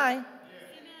you and I.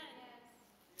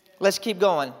 Let's keep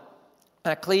going.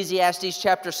 Ecclesiastes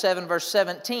chapter 7, verse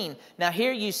 17. Now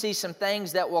here you see some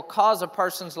things that will cause a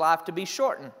person's life to be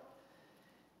shortened.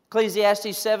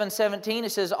 Ecclesiastes 7:17,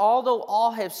 it says, although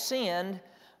all have sinned,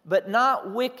 but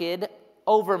not wicked,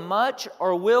 over much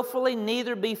or willfully,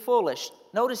 neither be foolish.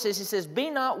 Notice this, it says, be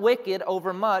not wicked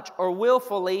over much or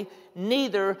willfully,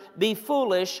 neither be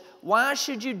foolish. Why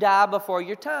should you die before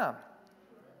your time?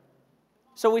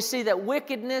 So we see that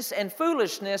wickedness and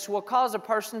foolishness will cause a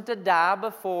person to die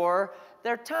before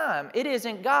their time. It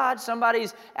isn't God.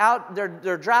 Somebody's out,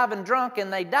 they're driving drunk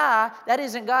and they die. That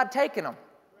isn't God taking them.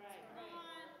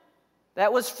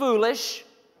 That was foolish,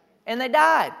 and they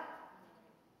died.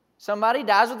 Somebody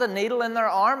dies with a needle in their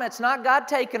arm. That's not God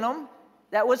taking them.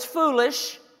 That was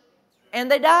foolish,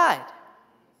 and they died.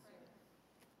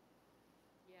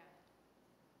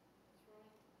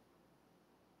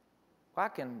 Well, I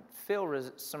can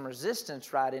feel some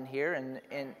resistance right in here,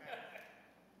 and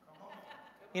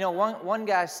you know, one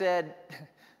guy said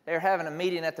they were having a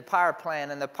meeting at the power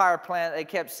plant, and the power plant, they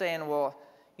kept saying, well,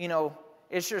 you know,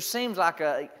 it sure seems like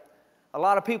a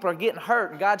lot of people are getting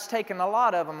hurt, and God's taking a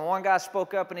lot of them. And one guy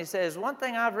spoke up and he says, one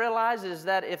thing I've realized is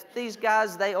that if these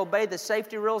guys, they obey the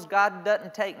safety rules, God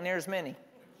doesn't take near as many.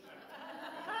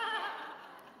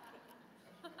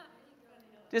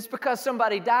 Just because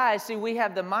somebody dies, see, we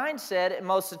have the mindset,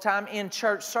 most of the time in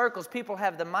church circles, people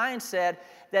have the mindset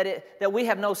that we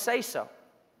have no say-so.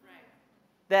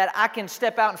 That I can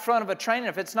step out in front of a train, and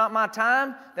if it's not my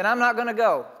time, then I'm not going to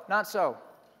go. Not so.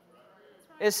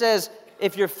 It says,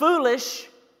 if you're foolish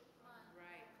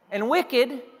and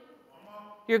wicked,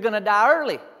 you're going to die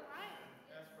early.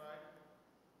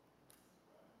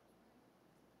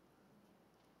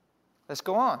 Let's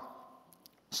go on.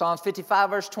 Psalms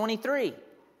 55, verse 23.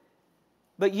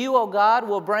 But you, O God,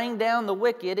 will bring down the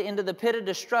wicked into the pit of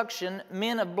destruction.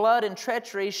 Men of blood and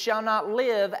treachery shall not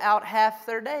live out half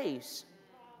their days.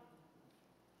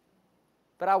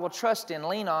 But I will trust in,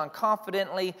 lean on,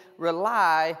 confidently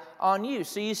rely on you.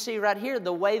 So you see right here,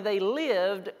 the way they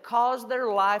lived caused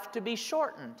their life to be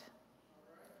shortened.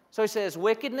 So he says,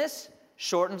 wickedness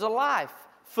shortens a life.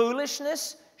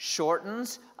 Foolishness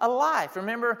shortens a life.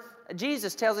 Remember,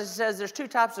 Jesus tells us, he says, there's two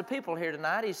types of people here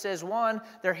tonight. He says, one,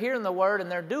 they're hearing the word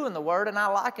and they're doing the word. And I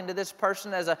liken to this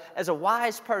person as a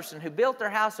wise person who built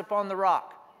their house upon the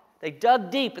rock. They dug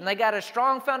deep and they got a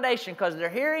strong foundation because they're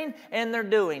hearing and they're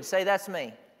doing. Say, that's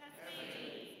me.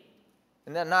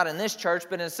 And then not in this church,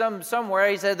 but in somewhere,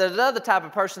 he said there's another type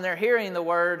of person, they're hearing the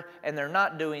word and they're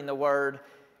not doing the word,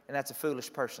 and that's a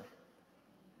foolish person.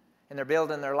 And they're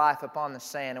building their life upon the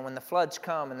sand. And when the floods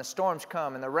come and the storms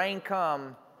come and the rain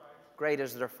come, great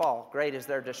is their fall, great is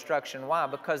their destruction. Why?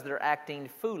 Because they're acting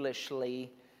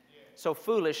foolishly. So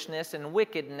foolishness and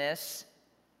wickedness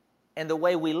and the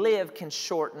way we live can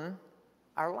shorten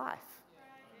our life.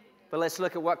 But let's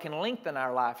look at what can lengthen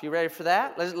our life. You ready for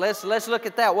that? Let's look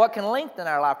at that. What can lengthen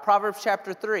our life? Proverbs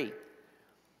chapter 3,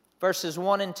 verses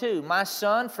 1 and 2. My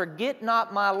son, forget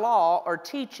not my law or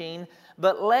teaching,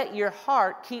 but let your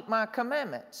heart keep my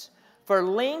commandments. For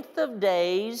length of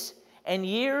days and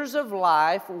years of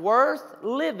life, worth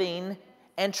living,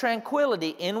 and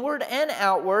tranquility, inward and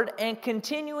outward, and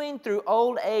continuing through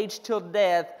old age till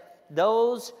death,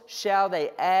 those shall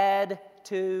they add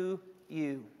to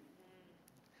you.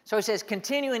 So he says,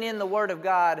 continuing in the Word of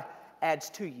God adds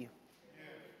to you.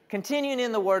 Continuing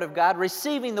in the Word of God,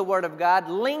 receiving the Word of God,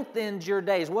 lengthens your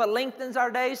days. What lengthens our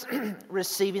days?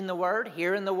 Receiving the Word,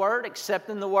 hearing the Word,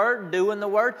 accepting the Word, doing the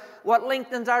Word. What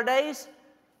lengthens our days?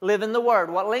 Living the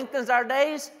Word. What lengthens our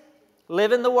days?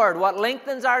 Living the Word. What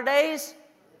lengthens our days?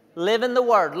 Living the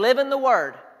Word. Living the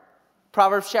Word.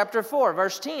 Proverbs chapter 4,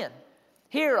 verse 10.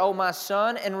 Hear, O my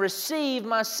son, and receive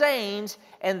my sayings,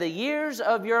 and the years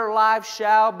of your life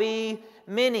shall be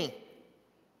many.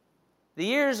 The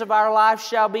years of our life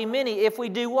shall be many. If we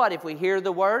do what? If we hear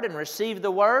the Word and receive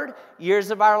the Word, years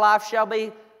of our life shall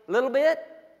be little bit?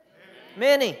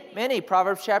 Many. Many.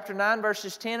 Proverbs chapter 9,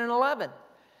 verses 10 and 11.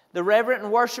 The reverent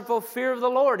and worshipful fear of the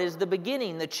Lord is the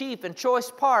beginning, the chief and choice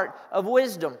part of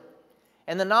wisdom.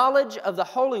 And the knowledge of the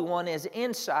Holy One is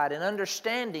insight and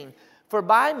understanding. For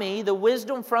by me, the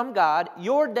wisdom from God,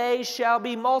 your days shall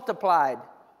be multiplied,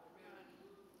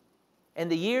 and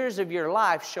the years of your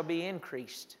life shall be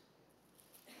increased.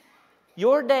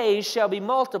 Your days shall be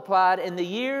multiplied, and the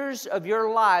years of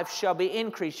your life shall be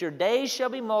increased. Your days shall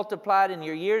be multiplied, and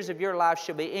your years of your life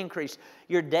shall be increased.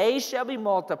 Your days shall be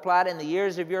multiplied, and the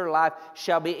years of your life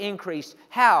shall be increased.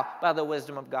 How? By the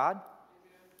wisdom of God.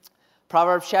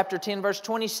 Proverbs chapter 10, verse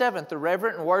 27. The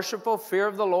reverent and worshipful fear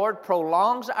of the Lord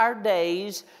prolongs our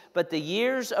days, but the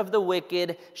years of the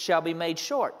wicked shall be made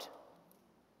short.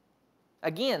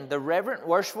 Again, the reverent,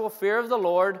 worshipful fear of the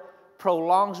Lord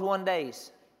prolongs one's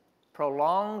days.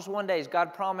 Prolongs one's days.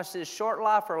 God promises short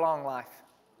life or long life?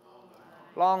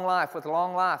 Long life. With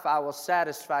long life, I will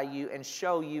satisfy you and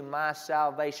show you my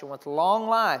salvation. With long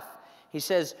life, he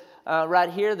says right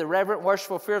here, the reverent,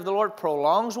 worshipful fear of the Lord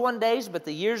prolongs one's days, but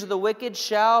the years of the wicked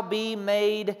shall be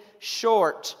made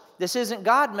short. This isn't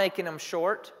God making them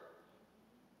short.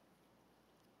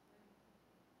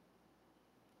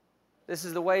 This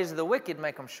is the ways of the wicked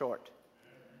make them short.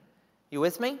 You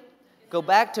with me? Go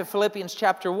back to Philippians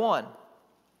chapter 1.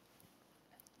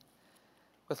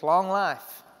 With long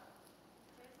life.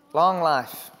 Long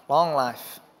life. Long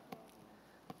life.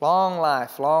 Long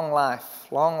life. Long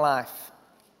life. Long life.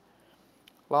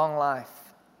 Long life.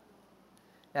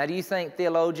 Now, do you think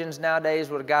theologians nowadays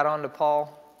would have got on to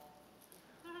Paul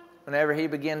whenever he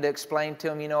began to explain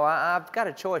to him, you know, I've got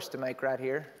a choice to make right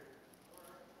here.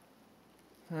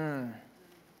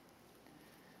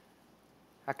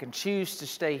 I can choose to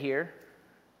stay here.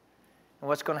 And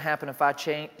what's going to happen if I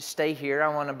stay here? I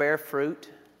want to bear fruit.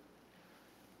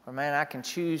 Or man, I can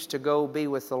choose to go be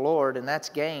with the Lord, and that's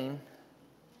gain.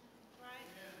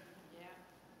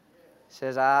 He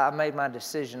says, I made my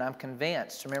decision. I'm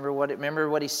convinced. Remember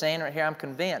what he's saying right here? I'm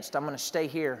convinced. I'm going to stay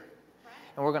here,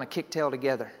 and we're going to kick tail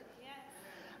together.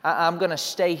 I'm going to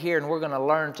stay here, and we're going to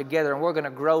learn together, and we're going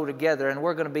to grow together, and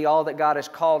we're going to be all that God has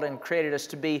called and created us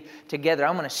to be together.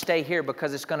 I'm going to stay here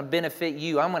because it's going to benefit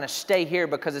you. I'm going to stay here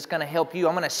because it's going to help you.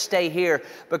 I'm going to stay here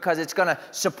because it's going to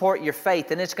support your faith,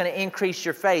 and it's going to increase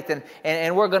your faith,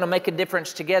 and we're going to make a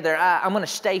difference together. I'm going to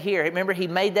stay here. Remember, he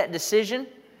made that decision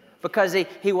because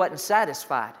he wasn't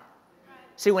satisfied.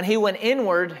 See, when he went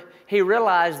inward, he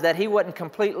realized that he wasn't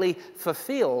completely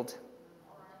fulfilled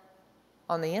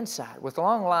on the inside. With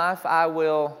long life, I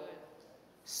will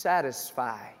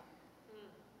satisfy.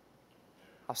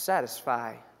 I'll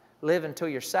satisfy. Live until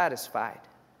you're satisfied.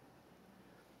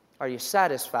 Are you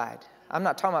satisfied? I'm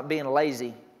not talking about being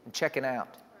lazy and checking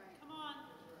out. Come on.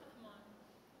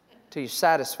 Till you're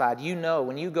satisfied. You know,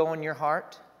 when you go in your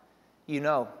heart, you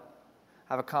know,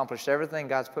 I've accomplished everything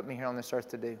God's put me here on this earth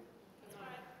to do.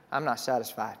 I'm not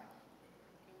satisfied.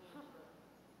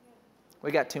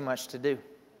 We got too much to do.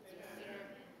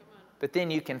 But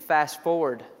then you can fast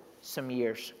forward some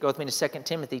years. Go with me to 2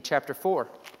 Timothy chapter 4.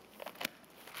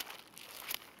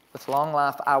 With long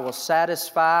life, I will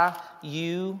satisfy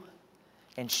you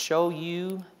and show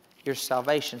you your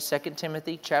salvation. 2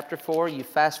 Timothy chapter 4. You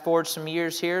fast forward some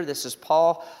years here. This is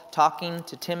Paul talking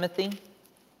to Timothy.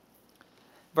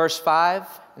 Verse 5,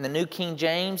 in the New King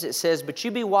James, it says, but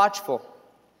you be watchful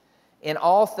in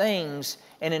all things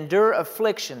and endure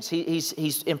afflictions.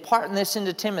 He's imparting this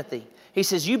into Timothy. He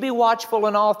says, you be watchful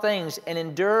in all things and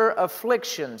endure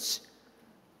afflictions.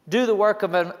 Do the work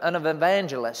of an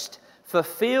evangelist.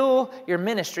 Fulfill your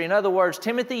ministry. In other words,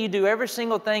 Timothy, you do every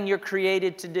single thing you're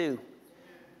created to do.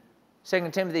 2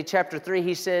 Timothy chapter 3,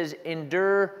 he says,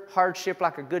 endure hardship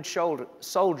like a good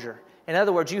soldier. In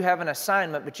other words, you have an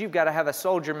assignment, but you've got to have a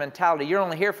soldier mentality. You're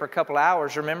only here for a couple of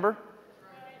hours, remember?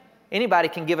 Anybody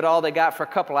can give it all they got for a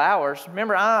couple of hours.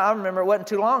 Remember, I remember it wasn't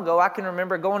too long ago. I can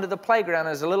remember going to the playground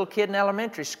as a little kid in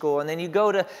elementary school, and then you go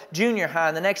to junior high,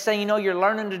 and the next thing you know, you're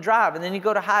learning to drive, and then you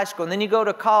go to high school, and then you go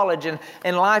to college,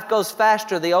 and life goes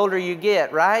faster the older you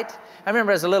get, right? I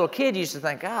remember as a little kid, you used to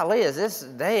think, golly, is this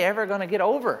day ever going to get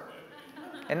over?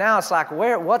 And now it's like,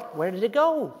 where did it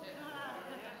go?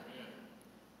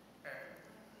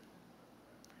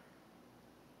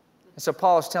 And so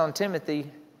Paul is telling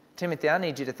Timothy, I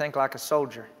need you to think like a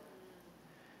soldier.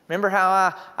 Remember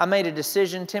how I made a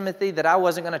decision, Timothy, that I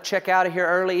wasn't going to check out of here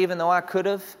early even though I could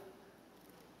have?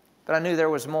 But I knew there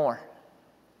was more.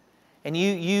 And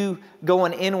you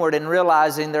going inward and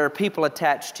realizing there are people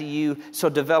attached to you, so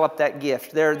develop that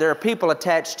gift. There are people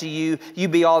attached to you. You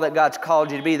be all that God's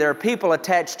called you to be. There are people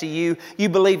attached to you. You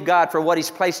believe God for what He's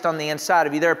placed on the inside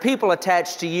of you. There are people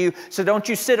attached to you, so don't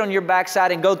you sit on your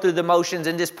backside and go through the motions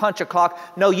and just punch a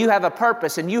clock. No, you have a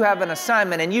purpose and you have an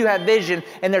assignment and you have vision,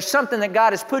 and there's something that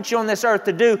God has put you on this earth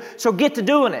to do, so get to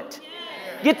doing it.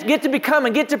 Get to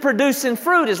becoming, get to producing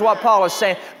fruit is what Paul is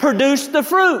saying. Produce the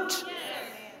fruit.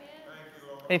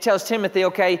 And he tells Timothy,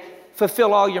 okay,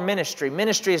 fulfill all your ministry.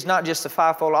 Ministry is not just the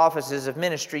fivefold offices of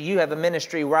ministry. You have a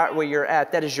ministry right where you're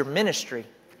at. That is your ministry.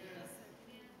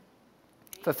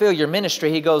 Fulfill your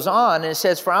ministry. He goes on and it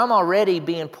says, for I'm already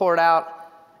being poured out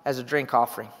as a drink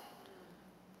offering.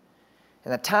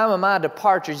 And the time of my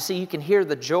departure, you see, you can hear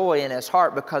the joy in his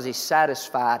heart because he's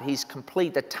satisfied. He's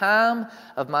complete. The time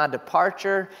of my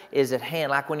departure is at hand.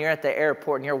 Like when you're at the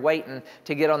airport and you're waiting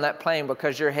to get on that plane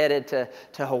because you're headed to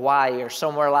Hawaii or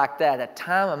somewhere like that. The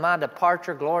time of my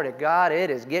departure, glory to God, it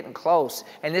is getting close.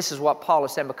 And this is what Paul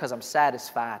is saying, because I'm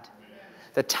satisfied.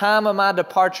 The time of my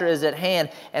departure is at hand,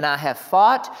 and I have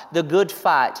fought the good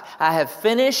fight. I have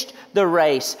finished the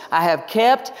race. I have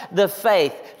kept the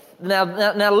faith.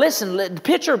 Now listen,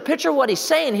 picture what he's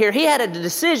saying here. He had a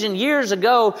decision years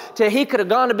ago he could have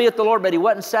gone to be with the Lord, but he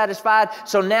wasn't satisfied.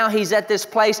 So now he's at this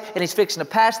place and he's fixing to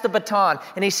pass the baton.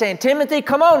 And he's saying, Timothy,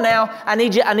 come on now. I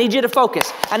need you to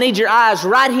focus. I need your eyes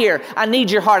right here. I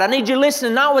need your heart. I need you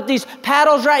listening, not with these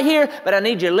paddles right here, but I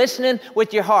need you listening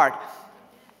with your heart.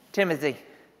 Timothy,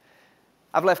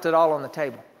 I've left it all on the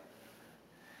table.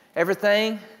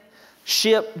 Everything,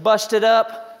 ship busted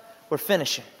up, we're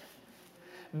finishing.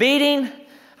 Beating,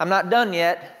 I'm not done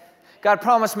yet. God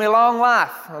promised me a long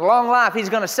life. A long life, He's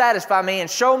going to satisfy me and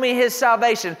show me His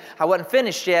salvation. I wasn't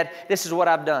finished yet. This is what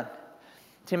I've done.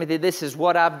 Timothy, this is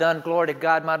what I've done. Glory to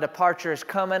God. My departure is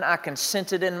coming. I can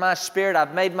sense it in my spirit.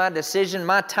 I've made my decision.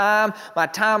 My time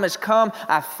has come.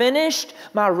 I finished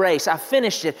my race. I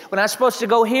finished it. When I was supposed to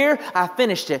go here, I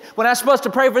finished it. When I was supposed to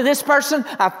pray for this person,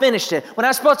 I finished it. When I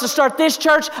was supposed to start this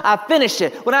church, I finished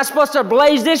it. When I was supposed to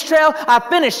blaze this trail, I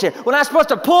finished it. When I was supposed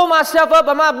to pull myself up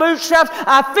by my bootstraps,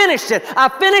 I finished it. I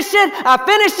finished it. I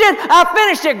finished it. I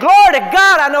finished it. Glory to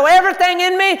God. I know everything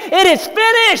in me. It is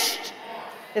finished.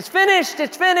 It's finished.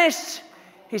 It's finished.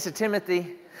 He said,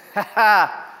 Timothy,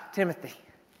 Timothy,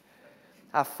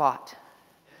 I fought.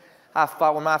 I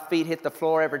fought when my feet hit the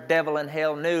floor. Every devil in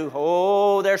hell knew.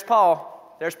 Oh, there's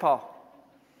Paul. There's Paul.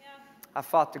 Yeah. I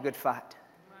fought the good fight.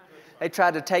 They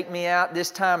tried to take me out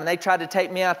this time, and they tried to take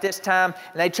me out this time,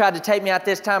 and they tried to take me out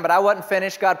this time, but I wasn't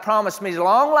finished. God promised me a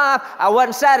long life. I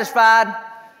wasn't satisfied.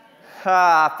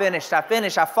 I finished. I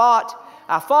fought.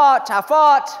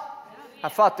 I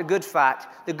fought the good fight.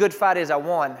 The good fight is I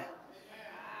won.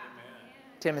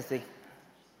 Timothy,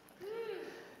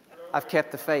 I've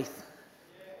kept the faith.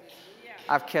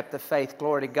 I've kept the faith.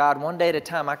 Glory to God. One day at a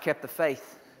time, I kept the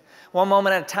faith. One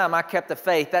moment at a time, I kept the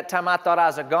faith. That time I thought I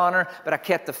was a goner, but I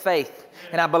kept the faith.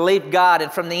 And I believed God. And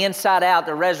from the inside out,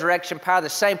 the resurrection power, the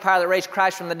same power that raised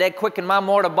Christ from the dead, quickened my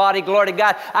mortal body. Glory to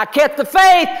God. I kept the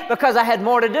faith because I had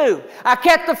more to do. I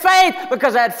kept the faith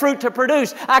because I had fruit to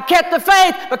produce. I kept the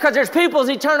faith because there's people's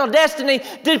eternal destiny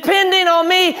depending on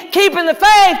me keeping the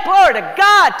faith. Glory to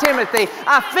God, Timothy.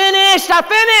 I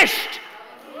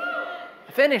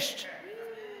finished.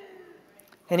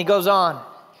 And he goes on.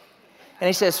 And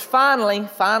he says, finally,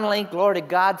 glory to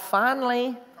God,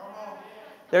 finally,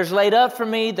 there's laid up for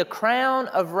me the crown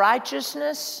of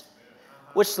righteousness,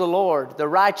 which the Lord, the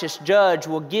righteous judge,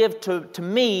 will give to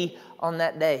me on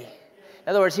that day. In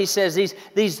other words, he says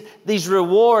these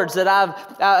rewards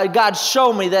that God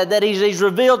showed me, that He's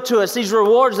revealed to us, these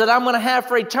rewards that I'm going to have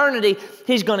for eternity,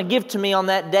 He's going to give to me on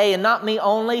that day, and not me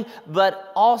only,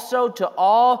 but also to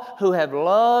all who have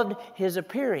loved His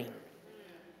appearing.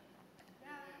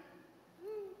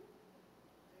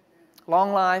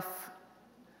 Long life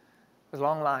with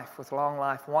long life.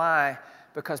 Why?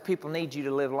 Because people need you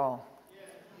to live long.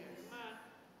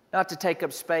 Not to take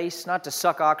up space, not to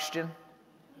suck oxygen.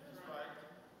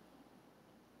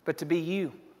 but to be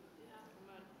you.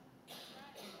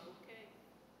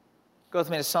 Go with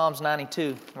me to Psalms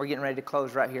 92. We're getting ready to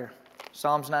close right here.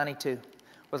 Psalms 92.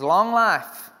 With long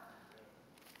life.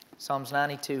 Psalms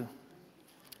 92.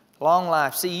 Long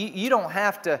life. See, you don't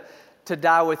have to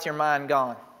die with your mind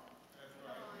gone.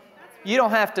 You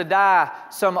don't have to die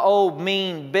some old,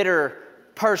 mean, bitter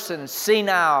person,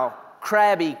 senile,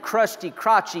 crabby, crusty,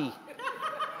 crotchy.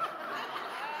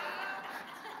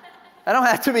 That don't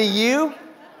have to be you.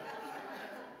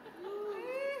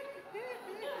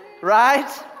 Right?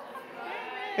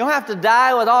 You don't have to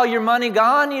die with all your money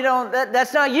gone. You don't.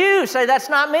 That's not you. Say, that's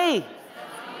not me.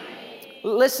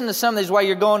 Listen to some of these while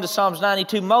you're going to Psalms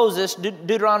 92. Moses,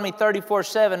 Deuteronomy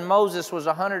 34:7. Moses was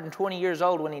 120 years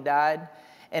old when he died,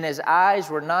 and his eyes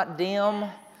were not dim,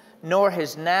 nor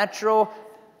his natural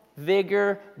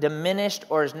vigor diminished,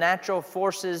 or his natural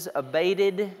forces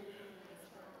abated.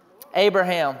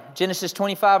 Abraham, Genesis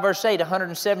 25, verse 8,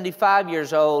 175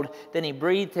 years old. Then he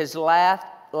breathed his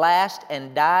last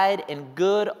and died in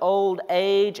good old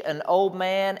age, an old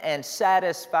man and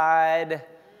satisfied.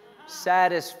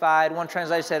 Satisfied. One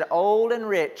translation said, old and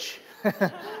rich.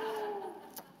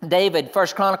 David, 1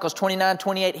 Chronicles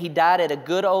 29:28, he died at a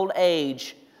good old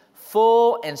age,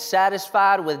 full and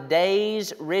satisfied with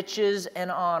days, riches,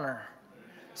 and honor.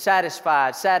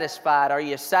 Satisfied, satisfied. Are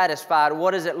you satisfied?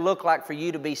 What does it look like for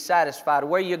you to be satisfied?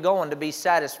 Where are you going to be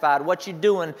satisfied? What you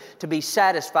doing to be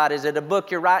satisfied? Is it a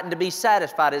book you're writing to be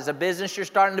satisfied? Is it a business you're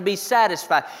starting to be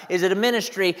satisfied? Is it a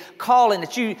ministry calling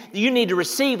that you need to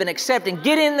receive and accept and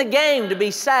get in the game to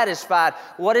be satisfied?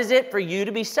 What is it for you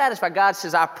to be satisfied? God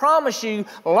says, I promise you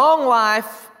long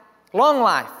life,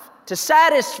 to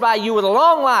satisfy you with a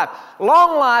long life,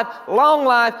 long life, long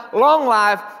life, long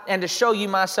life, and to show you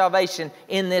my salvation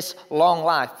in this long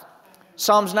life.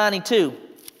 Psalms 92,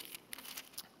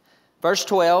 verse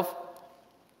 12.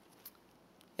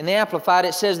 In the Amplified,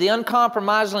 it says, the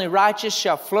uncompromisingly righteous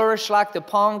shall flourish like the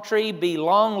palm tree, be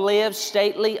long-lived,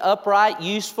 stately, upright,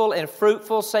 useful, and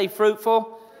fruitful. Say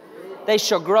fruitful. They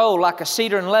shall grow like a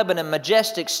cedar in Lebanon,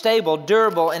 majestic, stable,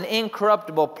 durable, and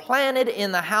incorruptible. Planted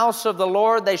in the house of the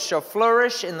Lord, they shall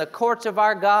flourish in the courts of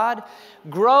our God,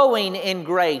 growing in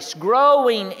grace,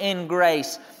 growing in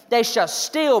grace. They shall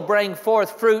still bring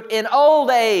forth fruit in old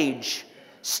age.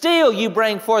 Still you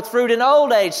bring forth fruit in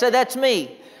old age. Say, that's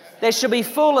me. They shall be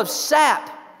full of sap,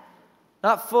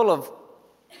 not full of,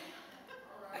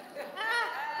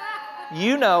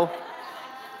 you know,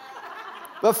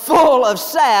 but full of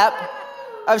sap,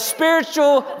 of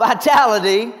spiritual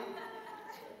vitality,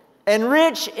 and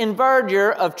rich in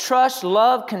verdure of trust,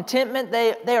 love, contentment.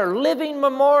 They are living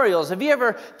memorials. Have you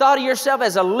ever thought of yourself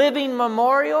as a living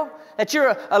memorial? That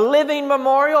you're a living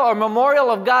memorial, a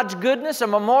memorial of God's goodness, a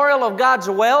memorial of God's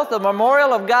wealth, a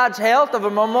memorial of God's health, of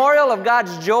a memorial of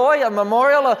God's joy, a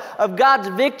memorial of God's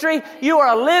victory. You are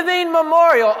a living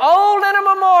memorial, old and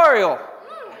a memorial,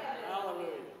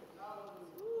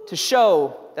 to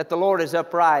show that the Lord is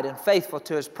upright and faithful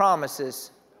to His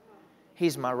promises.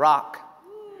 He's my rock.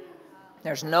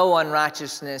 There's no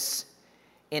unrighteousness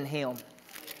in Him.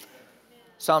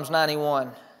 Psalms 91,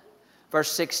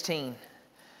 verse 16.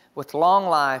 With long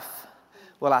life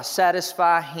will I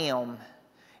satisfy Him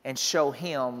and show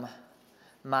Him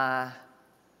my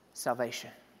salvation.